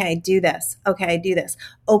now? Okay, do this. Okay, do this.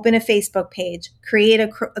 Open a Facebook page, create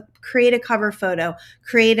a cover photo,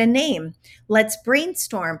 create a name. Let's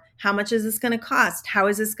brainstorm. How much is this going to cost? How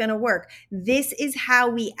is this going to work? This is how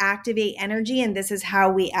we activate energy, and this is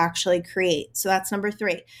how we actually create. So that's number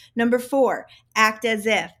 3. Number 4, act as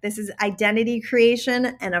if. This is identity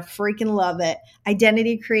creation, and I freaking love it.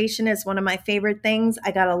 Identity creation is one of my favorite things.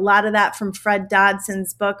 I got a lot of that from Fred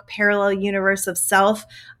Dodson's book, Parallel Universe of Self.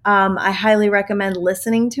 I highly recommend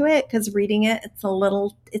listening to it because reading it, it's a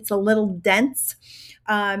little dense.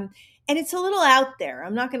 And it's a little out there.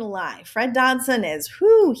 I'm not going to lie. Fred Dodson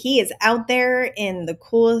he is out there in the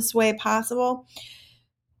coolest way possible.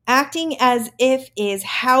 Acting as if is,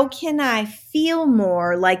 how can I feel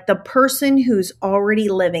more like the person who's already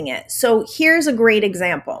living it? So here's a great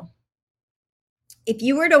example. If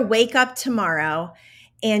you were to wake up tomorrow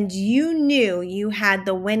and you knew you had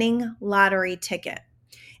the winning lottery ticket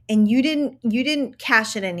and you didn't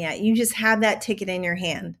cash it in yet, you just have that ticket in your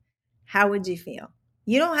hand, how would you feel?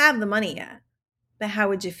 You don't have the money yet, but how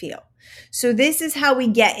would you feel? So this is how we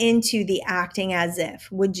get into the acting as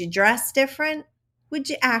if. Would you dress different? Would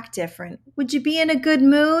you act different? Would you be in a good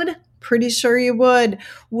mood? Pretty sure you would.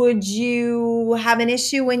 Would you have an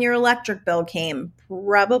issue when your electric bill came?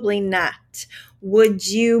 Probably not. Would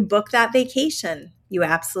you book that vacation? You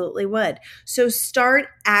absolutely would. So start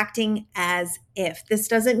acting as if. This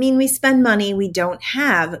doesn't mean we spend money we don't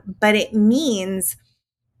have, but it means,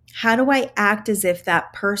 how do I act as if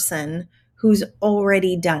that person who's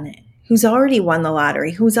already done it, who's already won the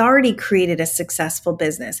lottery, who's already created a successful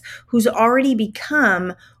business, who's already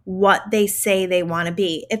become what they say they want to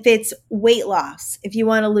be? If it's weight loss, if you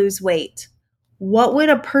want to lose weight, what would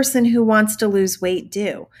a person who wants to lose weight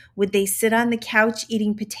do? Would they sit on the couch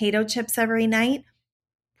eating potato chips every night?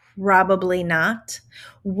 Probably not.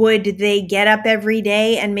 Would they get up every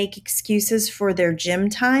day and make excuses for their gym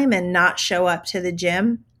time and not show up to the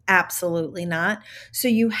gym? Absolutely not. So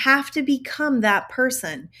you have to become that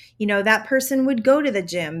person. You know, that person would go to the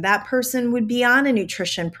gym. That person would be on a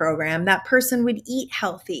nutrition program. That person would eat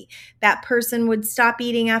healthy. That person would stop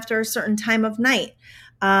eating after a certain time of night.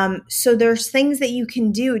 So there's things that you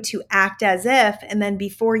can do to act as if, and then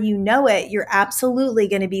before you know it, you're absolutely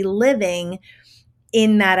going to be living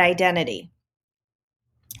in that identity.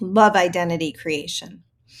 Love identity creation.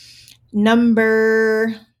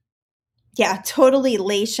 Total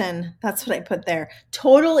elation. That's what I put there.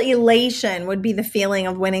 Total elation would be the feeling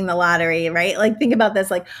of winning the lottery, right? Like, think about this,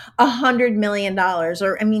 like $100 million,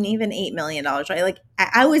 or even $8 million, right? Like,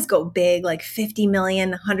 I always go big, like 50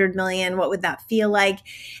 million, 100 million. What would that feel like?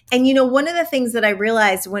 And, one of the things that I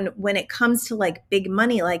realized when it comes to like big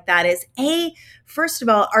money like that is, first of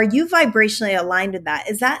all, are you vibrationally aligned with that?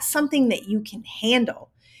 Is that something that you can handle?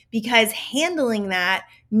 Because handling that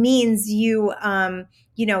means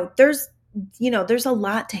there's a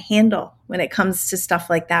lot to handle when it comes to stuff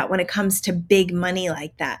like that, when it comes to big money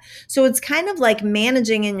like that. So it's kind of like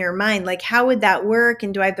managing in your mind, like, how would that work?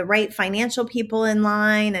 And do I have the right financial people in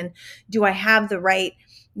line? And do I have the right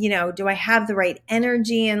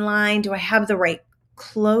energy in line? Do I have the right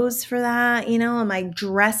clothes for that? Am I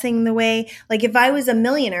dressing the way, like if I was a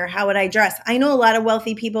millionaire, how would I dress? I know a lot of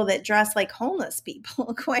wealthy people that dress like homeless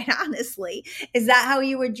people, quite honestly. Is that how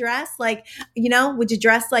you would dress? Like, would you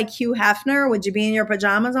dress like Hugh Hefner? Would you be in your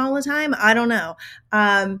pajamas all the time? I don't know.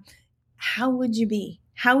 How would you be?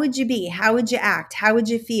 How would you be? How would you act? How would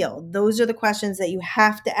you feel? Those are the questions that you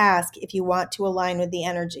have to ask if you want to align with the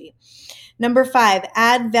energy. Number 5,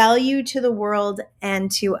 add value to the world and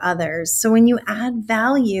to others. So when you add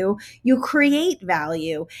value, you create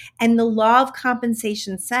value. And the law of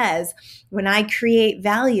compensation says, when I create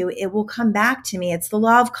value, it will come back to me. It's the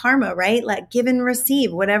law of karma, right? Like give and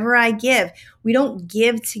receive. Whatever I give, we don't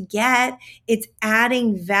give to get. It's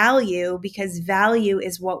adding value, because value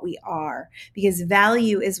is what we are, because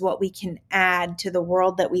value is what we can add to the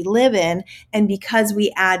world that we live in. And because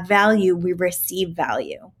we add value, we receive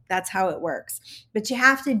value. That's how it works. But you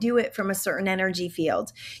have to do it from a certain energy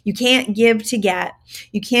field. You can't give to get.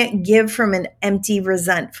 You can't give from an empty,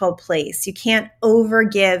 resentful place. You can't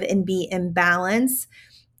overgive and be imbalanced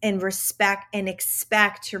and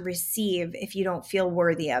expect to receive if you don't feel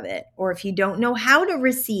worthy of it, or if you don't know how to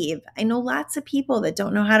receive. I know lots of people that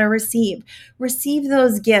don't know how to receive. Receive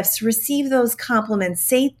those gifts, receive those compliments,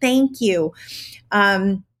 say thank you.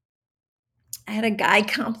 I had a guy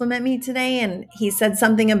compliment me today, and he said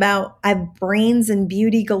something about I have brains and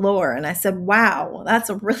beauty galore. And I said, wow, that's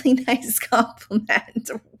a really nice compliment.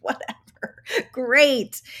 Whatever.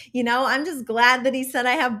 Great. I'm just glad that he said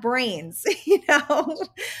I have brains.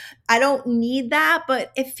 I don't need that,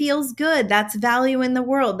 but it feels good. That's value in the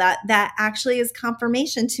world. That actually is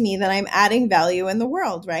confirmation to me that I'm adding value in the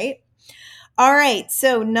world, right? All right,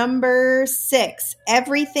 so number 6,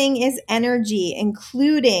 everything is energy,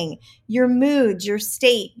 including your moods, your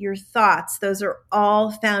state, your thoughts. Those are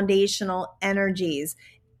all foundational energies.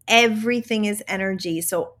 Everything is energy.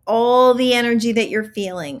 So all the energy that you're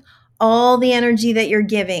feeling, all the energy that you're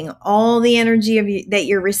giving, all the energy that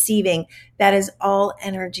you're receiving, that is all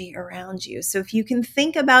energy around you. So if you can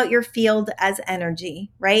think about your field as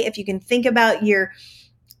energy, right? If you can think about your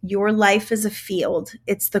life is a field.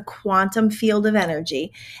 It's the quantum field of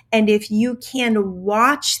energy. And if you can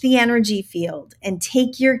watch the energy field and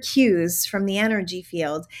take your cues from the energy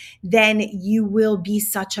field, then you will be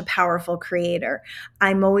such a powerful creator.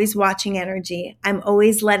 I'm always watching energy. I'm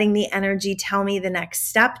always letting the energy tell me the next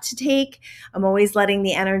step to take. I'm always letting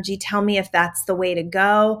the energy tell me if that's the way to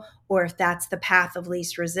go, or if that's the path of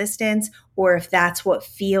least resistance, or if that's what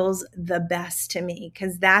feels the best to me,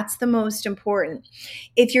 because that's the most important.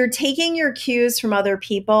 If you're taking your cues from other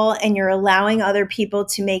people and you're allowing other people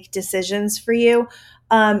to make decisions for you,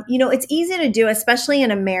 it's easy to do, especially in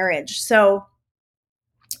a marriage. So,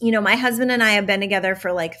 my husband and I have been together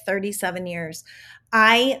for like 37 years.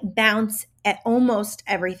 I bounce at almost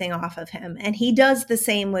everything off of him, and he does the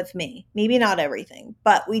same with me. Maybe not everything,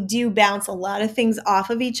 but we do bounce a lot of things off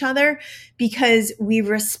of each other because we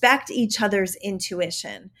respect each other's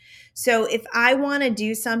intuition. So if I want to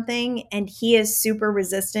do something and he is super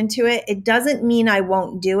resistant to it, it doesn't mean I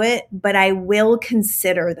won't do it, but I will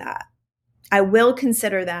consider that. I will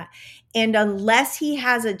consider that. And unless he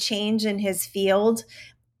has a change in his field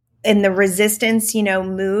and the resistance,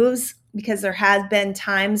 moves, because there has been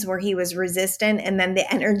times where he was resistant and then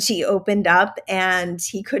the energy opened up and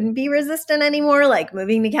he couldn't be resistant anymore, like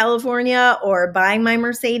moving to California or buying my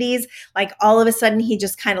Mercedes. Like all of a sudden he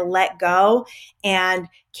just kind of let go and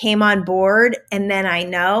came on board. And then I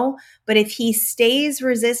know, but if he stays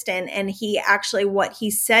resistant and he actually, what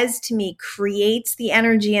he says to me creates the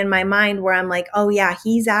energy in my mind where I'm like, oh yeah,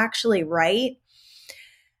 he's actually right,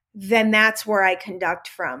 then that's where I conduct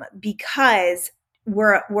from, because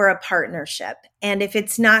we're a partnership. And if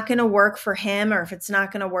it's not going to work for him, or if it's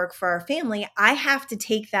not going to work for our family, I have to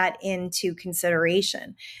take that into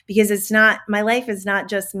consideration, because my life is not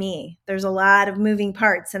just me. There's a lot of moving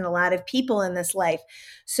parts and a lot of people in this life.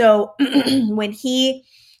 So when he,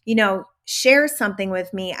 shares something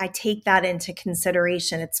with me, I take that into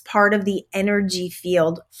consideration. It's part of the energy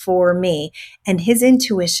field for me. And his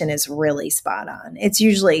intuition is really spot on. It's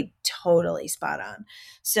usually totally spot on.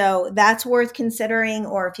 So that's worth considering.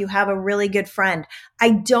 Or if you have a really good friend,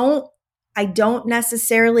 I don't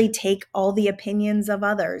necessarily take all the opinions of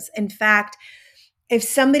others. In fact, if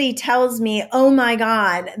somebody tells me, oh my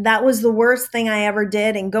God, that was the worst thing I ever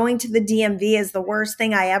did, and going to the DMV is the worst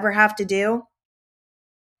thing I ever have to do,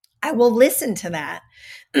 I will listen to that.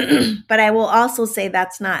 But I will also say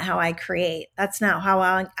that's not how I create. That's not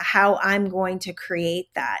how I'm going to create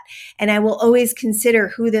that. And I will always consider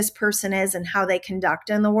who this person is and how they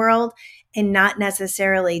conduct in the world. and not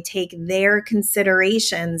necessarily take their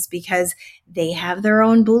considerations because they have their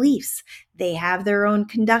own beliefs. They have their own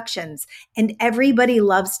conductions, and everybody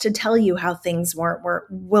loves to tell you how things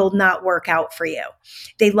will not work out for you.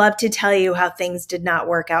 They love to tell you how things did not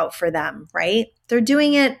work out for them, right? They're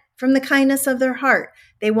doing it from the kindness of their heart.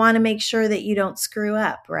 They want to make sure that you don't screw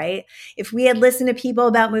up, right? If we had listened to people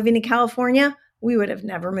about moving to California, we would have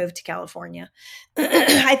never moved to California.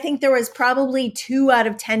 I think there was probably 2 out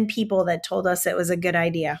of 10 people that told us it was a good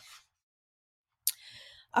idea.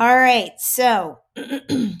 All right. So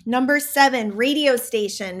number 7, radio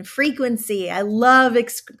station frequency. I love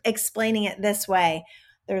explaining it this way.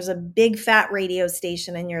 There's a big fat radio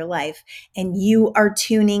station in your life, and you are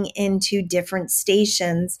tuning into different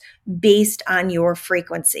stations based on your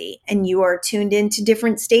frequency. And you are tuned into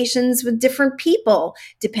different stations with different people,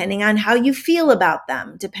 depending on how you feel about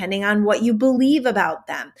them, depending on what you believe about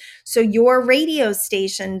them. So your radio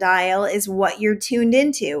station dial is what you're tuned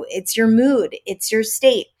into. It's your mood. It's your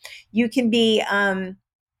state. You can be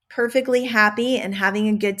perfectly happy and having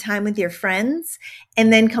a good time with your friends,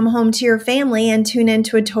 and then come home to your family and tune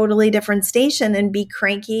into a totally different station and be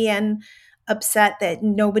cranky and upset that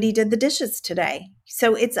nobody did the dishes today.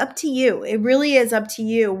 So it's up to you. It really is up to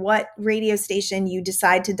you what radio station you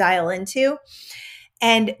decide to dial into.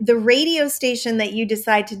 And the radio station that you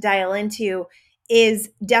decide to dial into is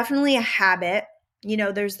definitely a habit. You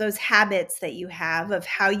know, there's those habits that you have of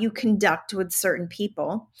how you conduct with certain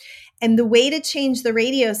people. And the way to change the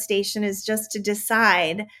radio station is just to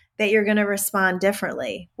decide that you're going to respond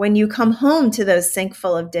differently. When you come home to those sink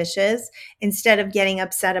full of dishes, instead of getting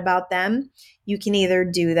upset about them, you can either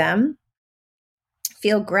do them,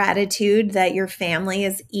 feel gratitude that your family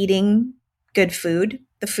is eating good food,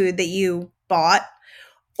 the food that you bought,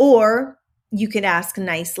 or you could ask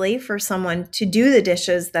nicely for someone to do the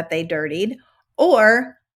dishes that they dirtied,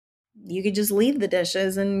 or you could just leave the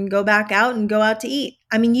dishes and go back out and go out to eat.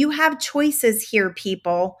 I mean, you have choices here,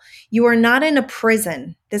 people. You are not in a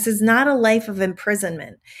prison. This is not a life of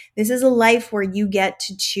imprisonment. This is a life where you get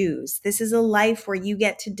to choose. This is a life where you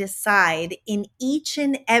get to decide in each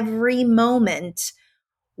and every moment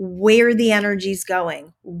where the energy's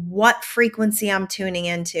going, what frequency I'm tuning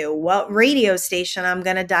into, what radio station I'm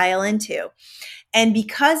going to dial into. And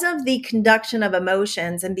because of the conduction of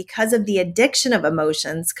emotions and because of the addiction of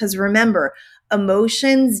emotions, because remember,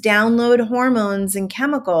 emotions download hormones and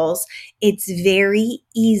chemicals, it's very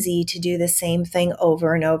easy to do the same thing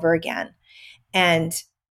over and over again. And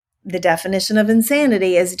the definition of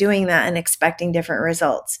insanity is doing that and expecting different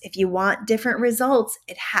results. If you want different results,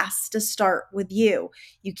 it has to start with you.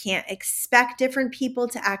 You can't expect different people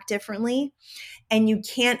to act differently, and you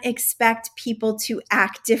can't expect people to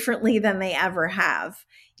act differently than they ever have.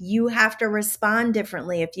 You have to respond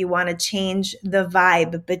differently if you want to change the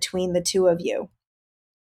vibe between the two of you.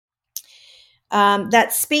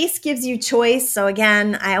 That space gives you choice. So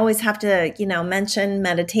again, I always have to, mention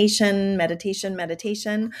meditation.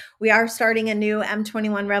 We are starting a new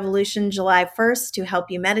M21 Revolution July 1st to help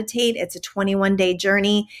you meditate. It's a 21-day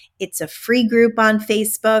journey. It's a free group on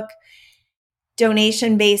Facebook,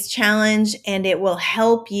 donation-based challenge, and it will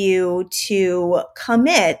help you to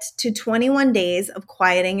commit to 21 days of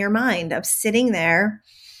quieting your mind, of sitting there,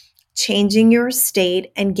 changing your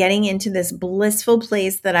state and getting into this blissful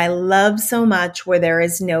place that I love so much, where there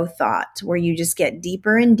is no thought, where you just get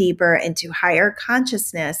deeper and deeper into higher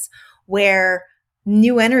consciousness, where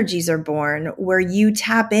new energies are born, where you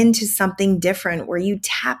tap into something different, where you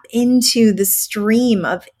tap into the stream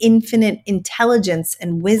of infinite intelligence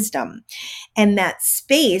and wisdom. And that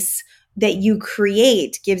space that you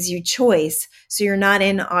create gives you choice. So you're not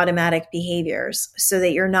in automatic behaviors, so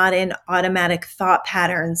that you're not in automatic thought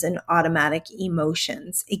patterns and automatic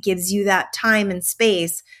emotions. It gives you that time and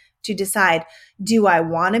space to decide, do I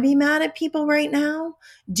want to be mad at people right now?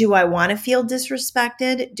 Do I want to feel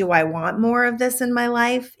disrespected? Do I want more of this in my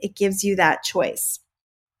life? It gives you that choice,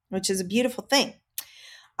 which is a beautiful thing.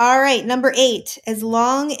 All right, number 8, as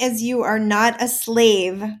long as you are not a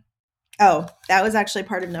slave. Oh, that was actually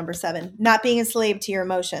part of number 7, not being a slave to your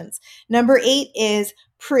emotions. Number 8 is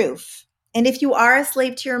proof. And if you are a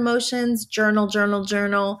slave to your emotions, journal,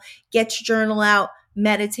 get your journal out,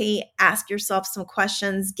 meditate, ask yourself some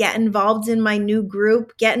questions, get involved in my new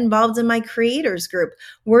group, get involved in my creators group.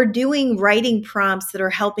 We're doing writing prompts that are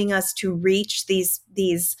helping us to reach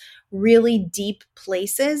these really deep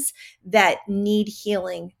places that need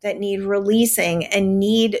healing, that need releasing, and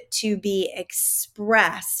need to be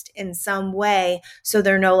expressed in some way so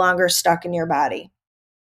they're no longer stuck in your body.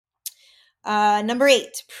 Number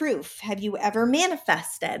 8, proof. Have you ever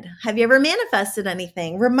manifested? Have you ever manifested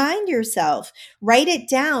anything? Remind yourself, write it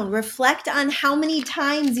down, reflect on how many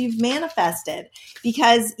times you've manifested,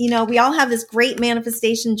 because, we all have this great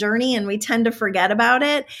manifestation journey and we tend to forget about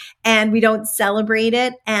it and we don't celebrate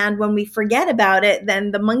it. And when we forget about it, then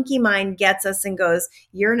the monkey mind gets us and goes,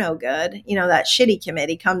 you're no good. That shitty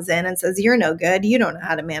committee comes in and says, you're no good. You don't know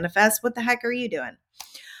how to manifest. What the heck are you doing?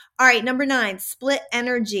 All right. Number 9, split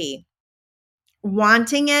energy.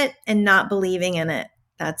 Wanting it and not believing in it.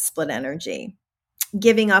 That's split energy.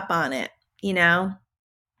 Giving up on it.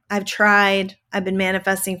 I've tried. I've been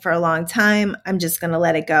manifesting for a long time. I'm just going to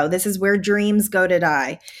let it go. This is where dreams go to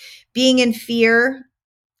die. Being in fear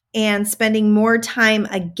and spending more time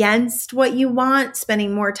against what you want,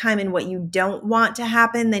 spending more time in what you don't want to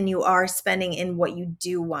happen than you are spending in what you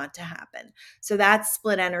do want to happen. So that's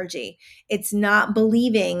split energy. It's not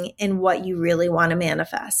believing in what you really want to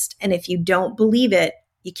manifest. And if you don't believe it,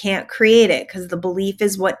 you can't create it, because the belief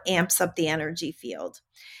is what amps up the energy field.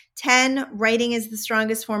 10, writing is the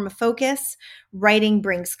strongest form of focus. Writing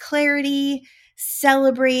brings clarity,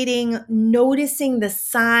 celebrating, noticing the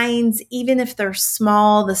signs, even if they're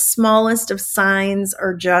small. The smallest of signs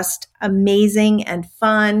are just amazing and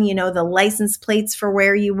fun. The license plates for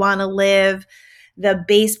where you want to live, the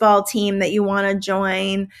baseball team that you want to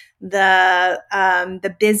join,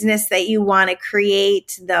 the business that you want to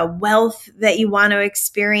create, the wealth that you want to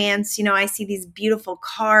experience. I see these beautiful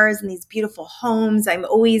cars and these beautiful homes. I'm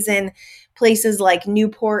always in places like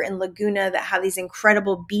Newport and Laguna that have these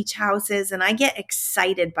incredible beach houses, and I get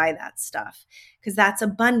excited by that stuff because that's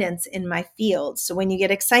abundance in my field. So when you get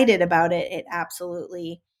excited about it, it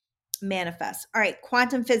absolutely manifests. All right,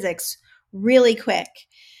 quantum physics, really quick.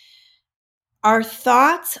 Our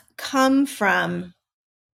thoughts come from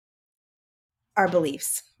our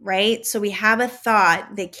beliefs, right? So we have a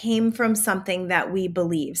thought that came from something that we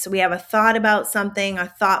believe. So we have a thought about something, a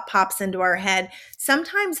thought pops into our head.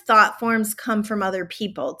 Sometimes thought forms come from other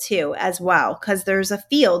people too, as well, because there's a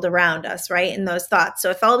field around us, right? In those thoughts. So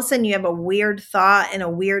if all of a sudden you have a weird thought and a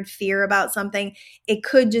weird fear about something, it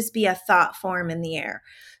could just be a thought form in the air.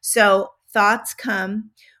 So thoughts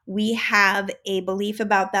come, we have a belief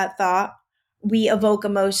about that thought, we evoke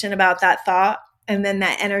emotion about that thought, and then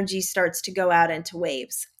that energy starts to go out into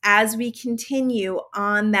waves. As we continue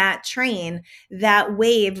on that train, that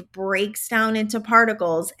wave breaks down into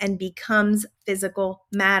particles and becomes physical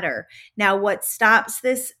matter. Now, what stops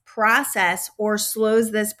this process or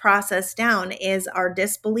slows this process down is our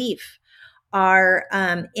disbelief, our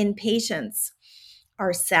impatience,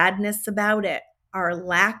 our sadness about it, our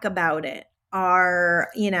lack about it, our,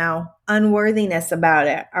 unworthiness about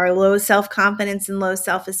it, our low self-confidence and low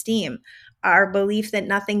self-esteem, our belief that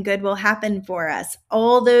nothing good will happen for us.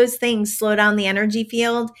 All those things slow down the energy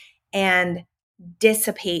field and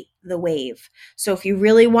dissipate the wave. So if you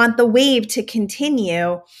really want the wave to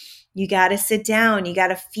continue, you got to sit down, you got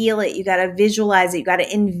to feel it, you got to visualize it, you got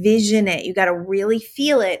to envision it, you got to really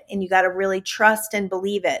feel it, and you got to really trust and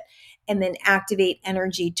believe it, and then activate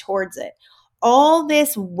energy towards it. All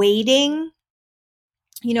this waiting,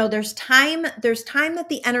 there's time that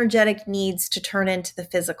the energetic needs to turn into the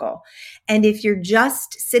physical. And if you're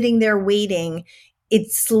just sitting there waiting,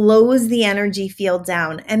 it slows the energy field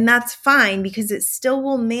down. And that's fine because it still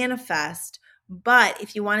will manifest. But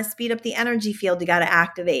if you want to speed up the energy field, you got to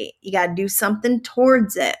activate. You got to do something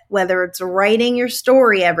towards it, whether it's writing your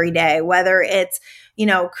story every day, whether it's,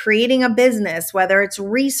 creating a business, whether it's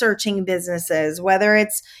researching businesses, whether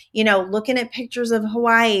it's, looking at pictures of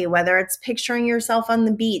Hawaii, whether it's picturing yourself on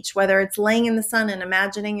the beach, whether it's laying in the sun and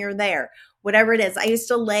imagining you're there, whatever it is. I used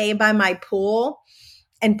to lay by my pool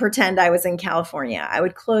and pretend I was in California. I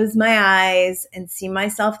would close my eyes and see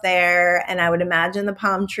myself there, and I would imagine the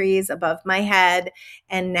palm trees above my head.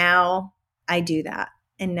 And now I do that.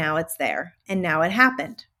 And now it's there. And now it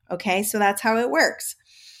happened. Okay. So that's how it works.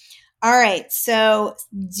 All right. So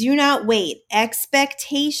do not wait.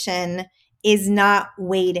 Expectation is not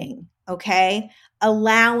waiting. Okay.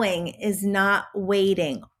 Allowing is not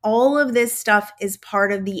waiting. All of this stuff is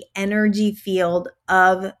part of the energy field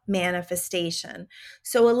of manifestation.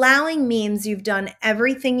 So allowing means you've done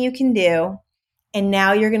everything you can do, and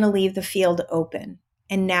now you're going to leave the field open.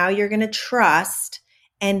 And now you're going to trust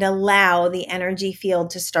and allow the energy field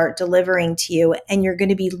to start delivering to you. And you're going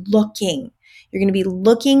to be looking. You're going to be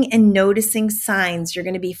looking and noticing signs. You're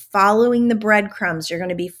going to be following the breadcrumbs. You're going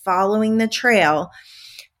to be following the trail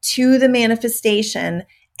to the manifestation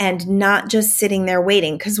and not just sitting there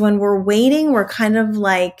waiting. Because when we're waiting, we're kind of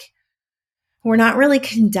like, we're not really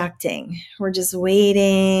conducting. We're just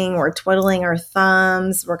waiting. We're twiddling our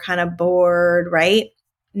thumbs. We're kind of bored, right?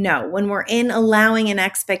 No, when we're in allowing an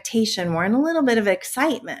expectation, we're in a little bit of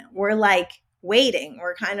excitement. We're like waiting.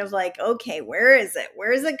 We're kind of like, okay, where is it?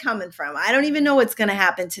 Where is it coming from? I don't even know what's going to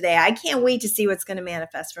happen today. I can't wait to see what's going to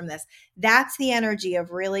manifest from this. That's the energy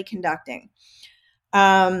of really conducting.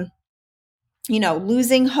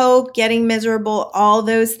 Losing hope, getting miserable, all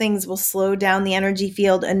those things will slow down the energy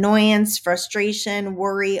field. Annoyance, frustration,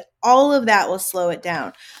 worry, all of that will slow it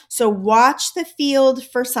down. So watch the field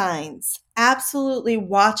for signs. Absolutely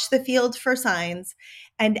watch the field for signs.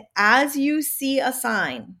 And as you see a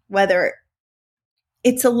sign, whether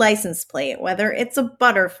it's a license plate, whether it's a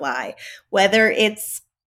butterfly, whether it's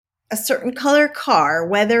a certain color car,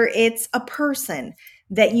 whether it's a person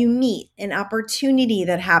that you meet, an opportunity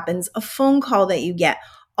that happens, a phone call that you get,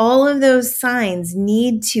 all of those signs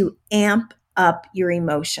need to amp up your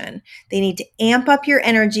emotion. They need to amp up your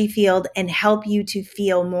energy field and help you to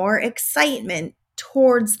feel more excitement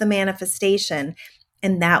towards the manifestation.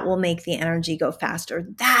 And that will make the energy go faster.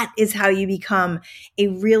 That is how you become a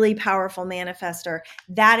really powerful manifester.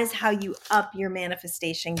 That is how you up your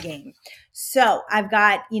manifestation game. So I've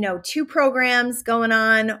got, 2 programs going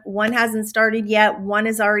on. One hasn't started yet. One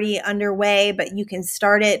is already underway, but you can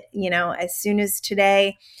start it, as soon as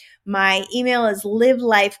today. My email is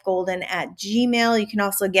livelifegolden@gmail.com. You can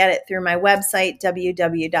also get it through my website,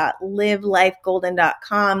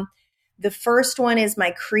 www.livelifegolden.com. The first one is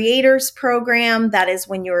my creators program. That is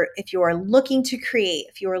if you are looking to create,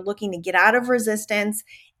 if you are looking to get out of resistance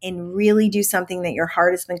and really do something that your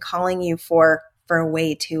heart has been calling you for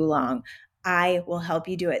way too long. I will help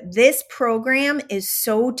you do it. This program is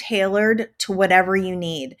so tailored to whatever you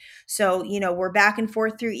need. So, we're back and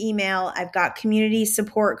forth through email. I've got community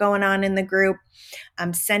support going on in the group.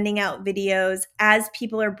 I'm sending out videos. As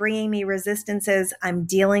people are bringing me resistances, I'm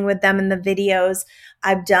dealing with them in the videos.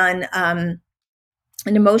 I've done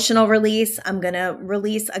an emotional release. I'm going to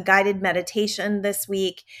release a guided meditation this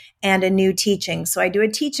week and a new teaching. So I do a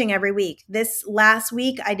teaching every week. This last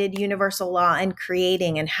week, I did universal law and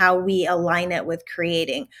creating and how we align it with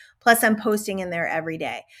creating. Plus, I'm posting in there every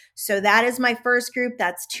day. So that is my first group.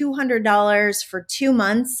 That's $200 for 2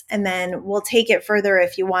 months. And then we'll take it further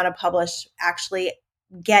if you want to actually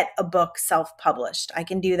get a book self-published. I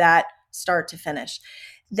can do that start to finish.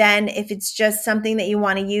 Then if it's just something that you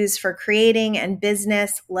want to use for creating and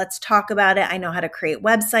business, let's talk about it. I know how to create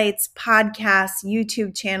websites, podcasts,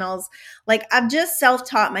 YouTube channels. Like I've just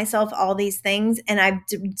self-taught myself all these things, and I've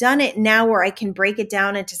done it now where I can break it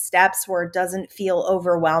down into steps where it doesn't feel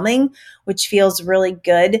overwhelming, which feels really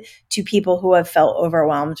good to people who have felt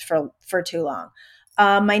overwhelmed for too long.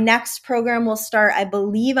 My next program will start, I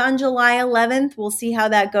believe, on July 11th. We'll see how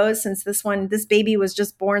that goes since this baby was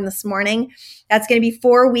just born this morning. That's going to be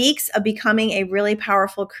 4 weeks of becoming a really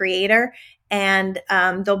powerful creator. And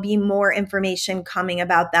there'll be more information coming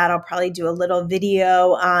about that. I'll probably do a little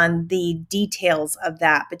video on the details of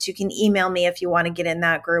that, but you can email me if you want to get in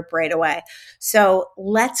that group right away. So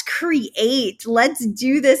let's create. Let's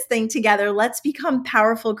do this thing together. Let's become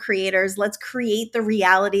powerful creators. Let's create the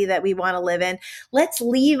reality that we want to live in. Let's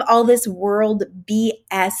leave all this world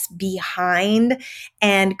BS behind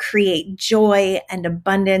and create joy and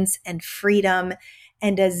abundance and freedom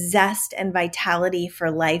and a zest and vitality for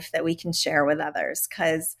life that we can share with others,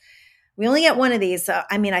 because we only get one of these. So,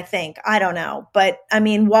 I don't know. But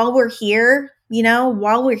while we're here,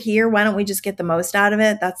 why don't we just get the most out of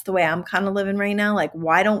it? That's the way I'm kind of living right now. Like,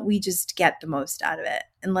 why don't we just get the most out of it?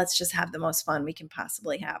 And let's just have the most fun we can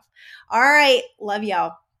possibly have. All right. Love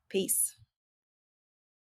y'all. Peace.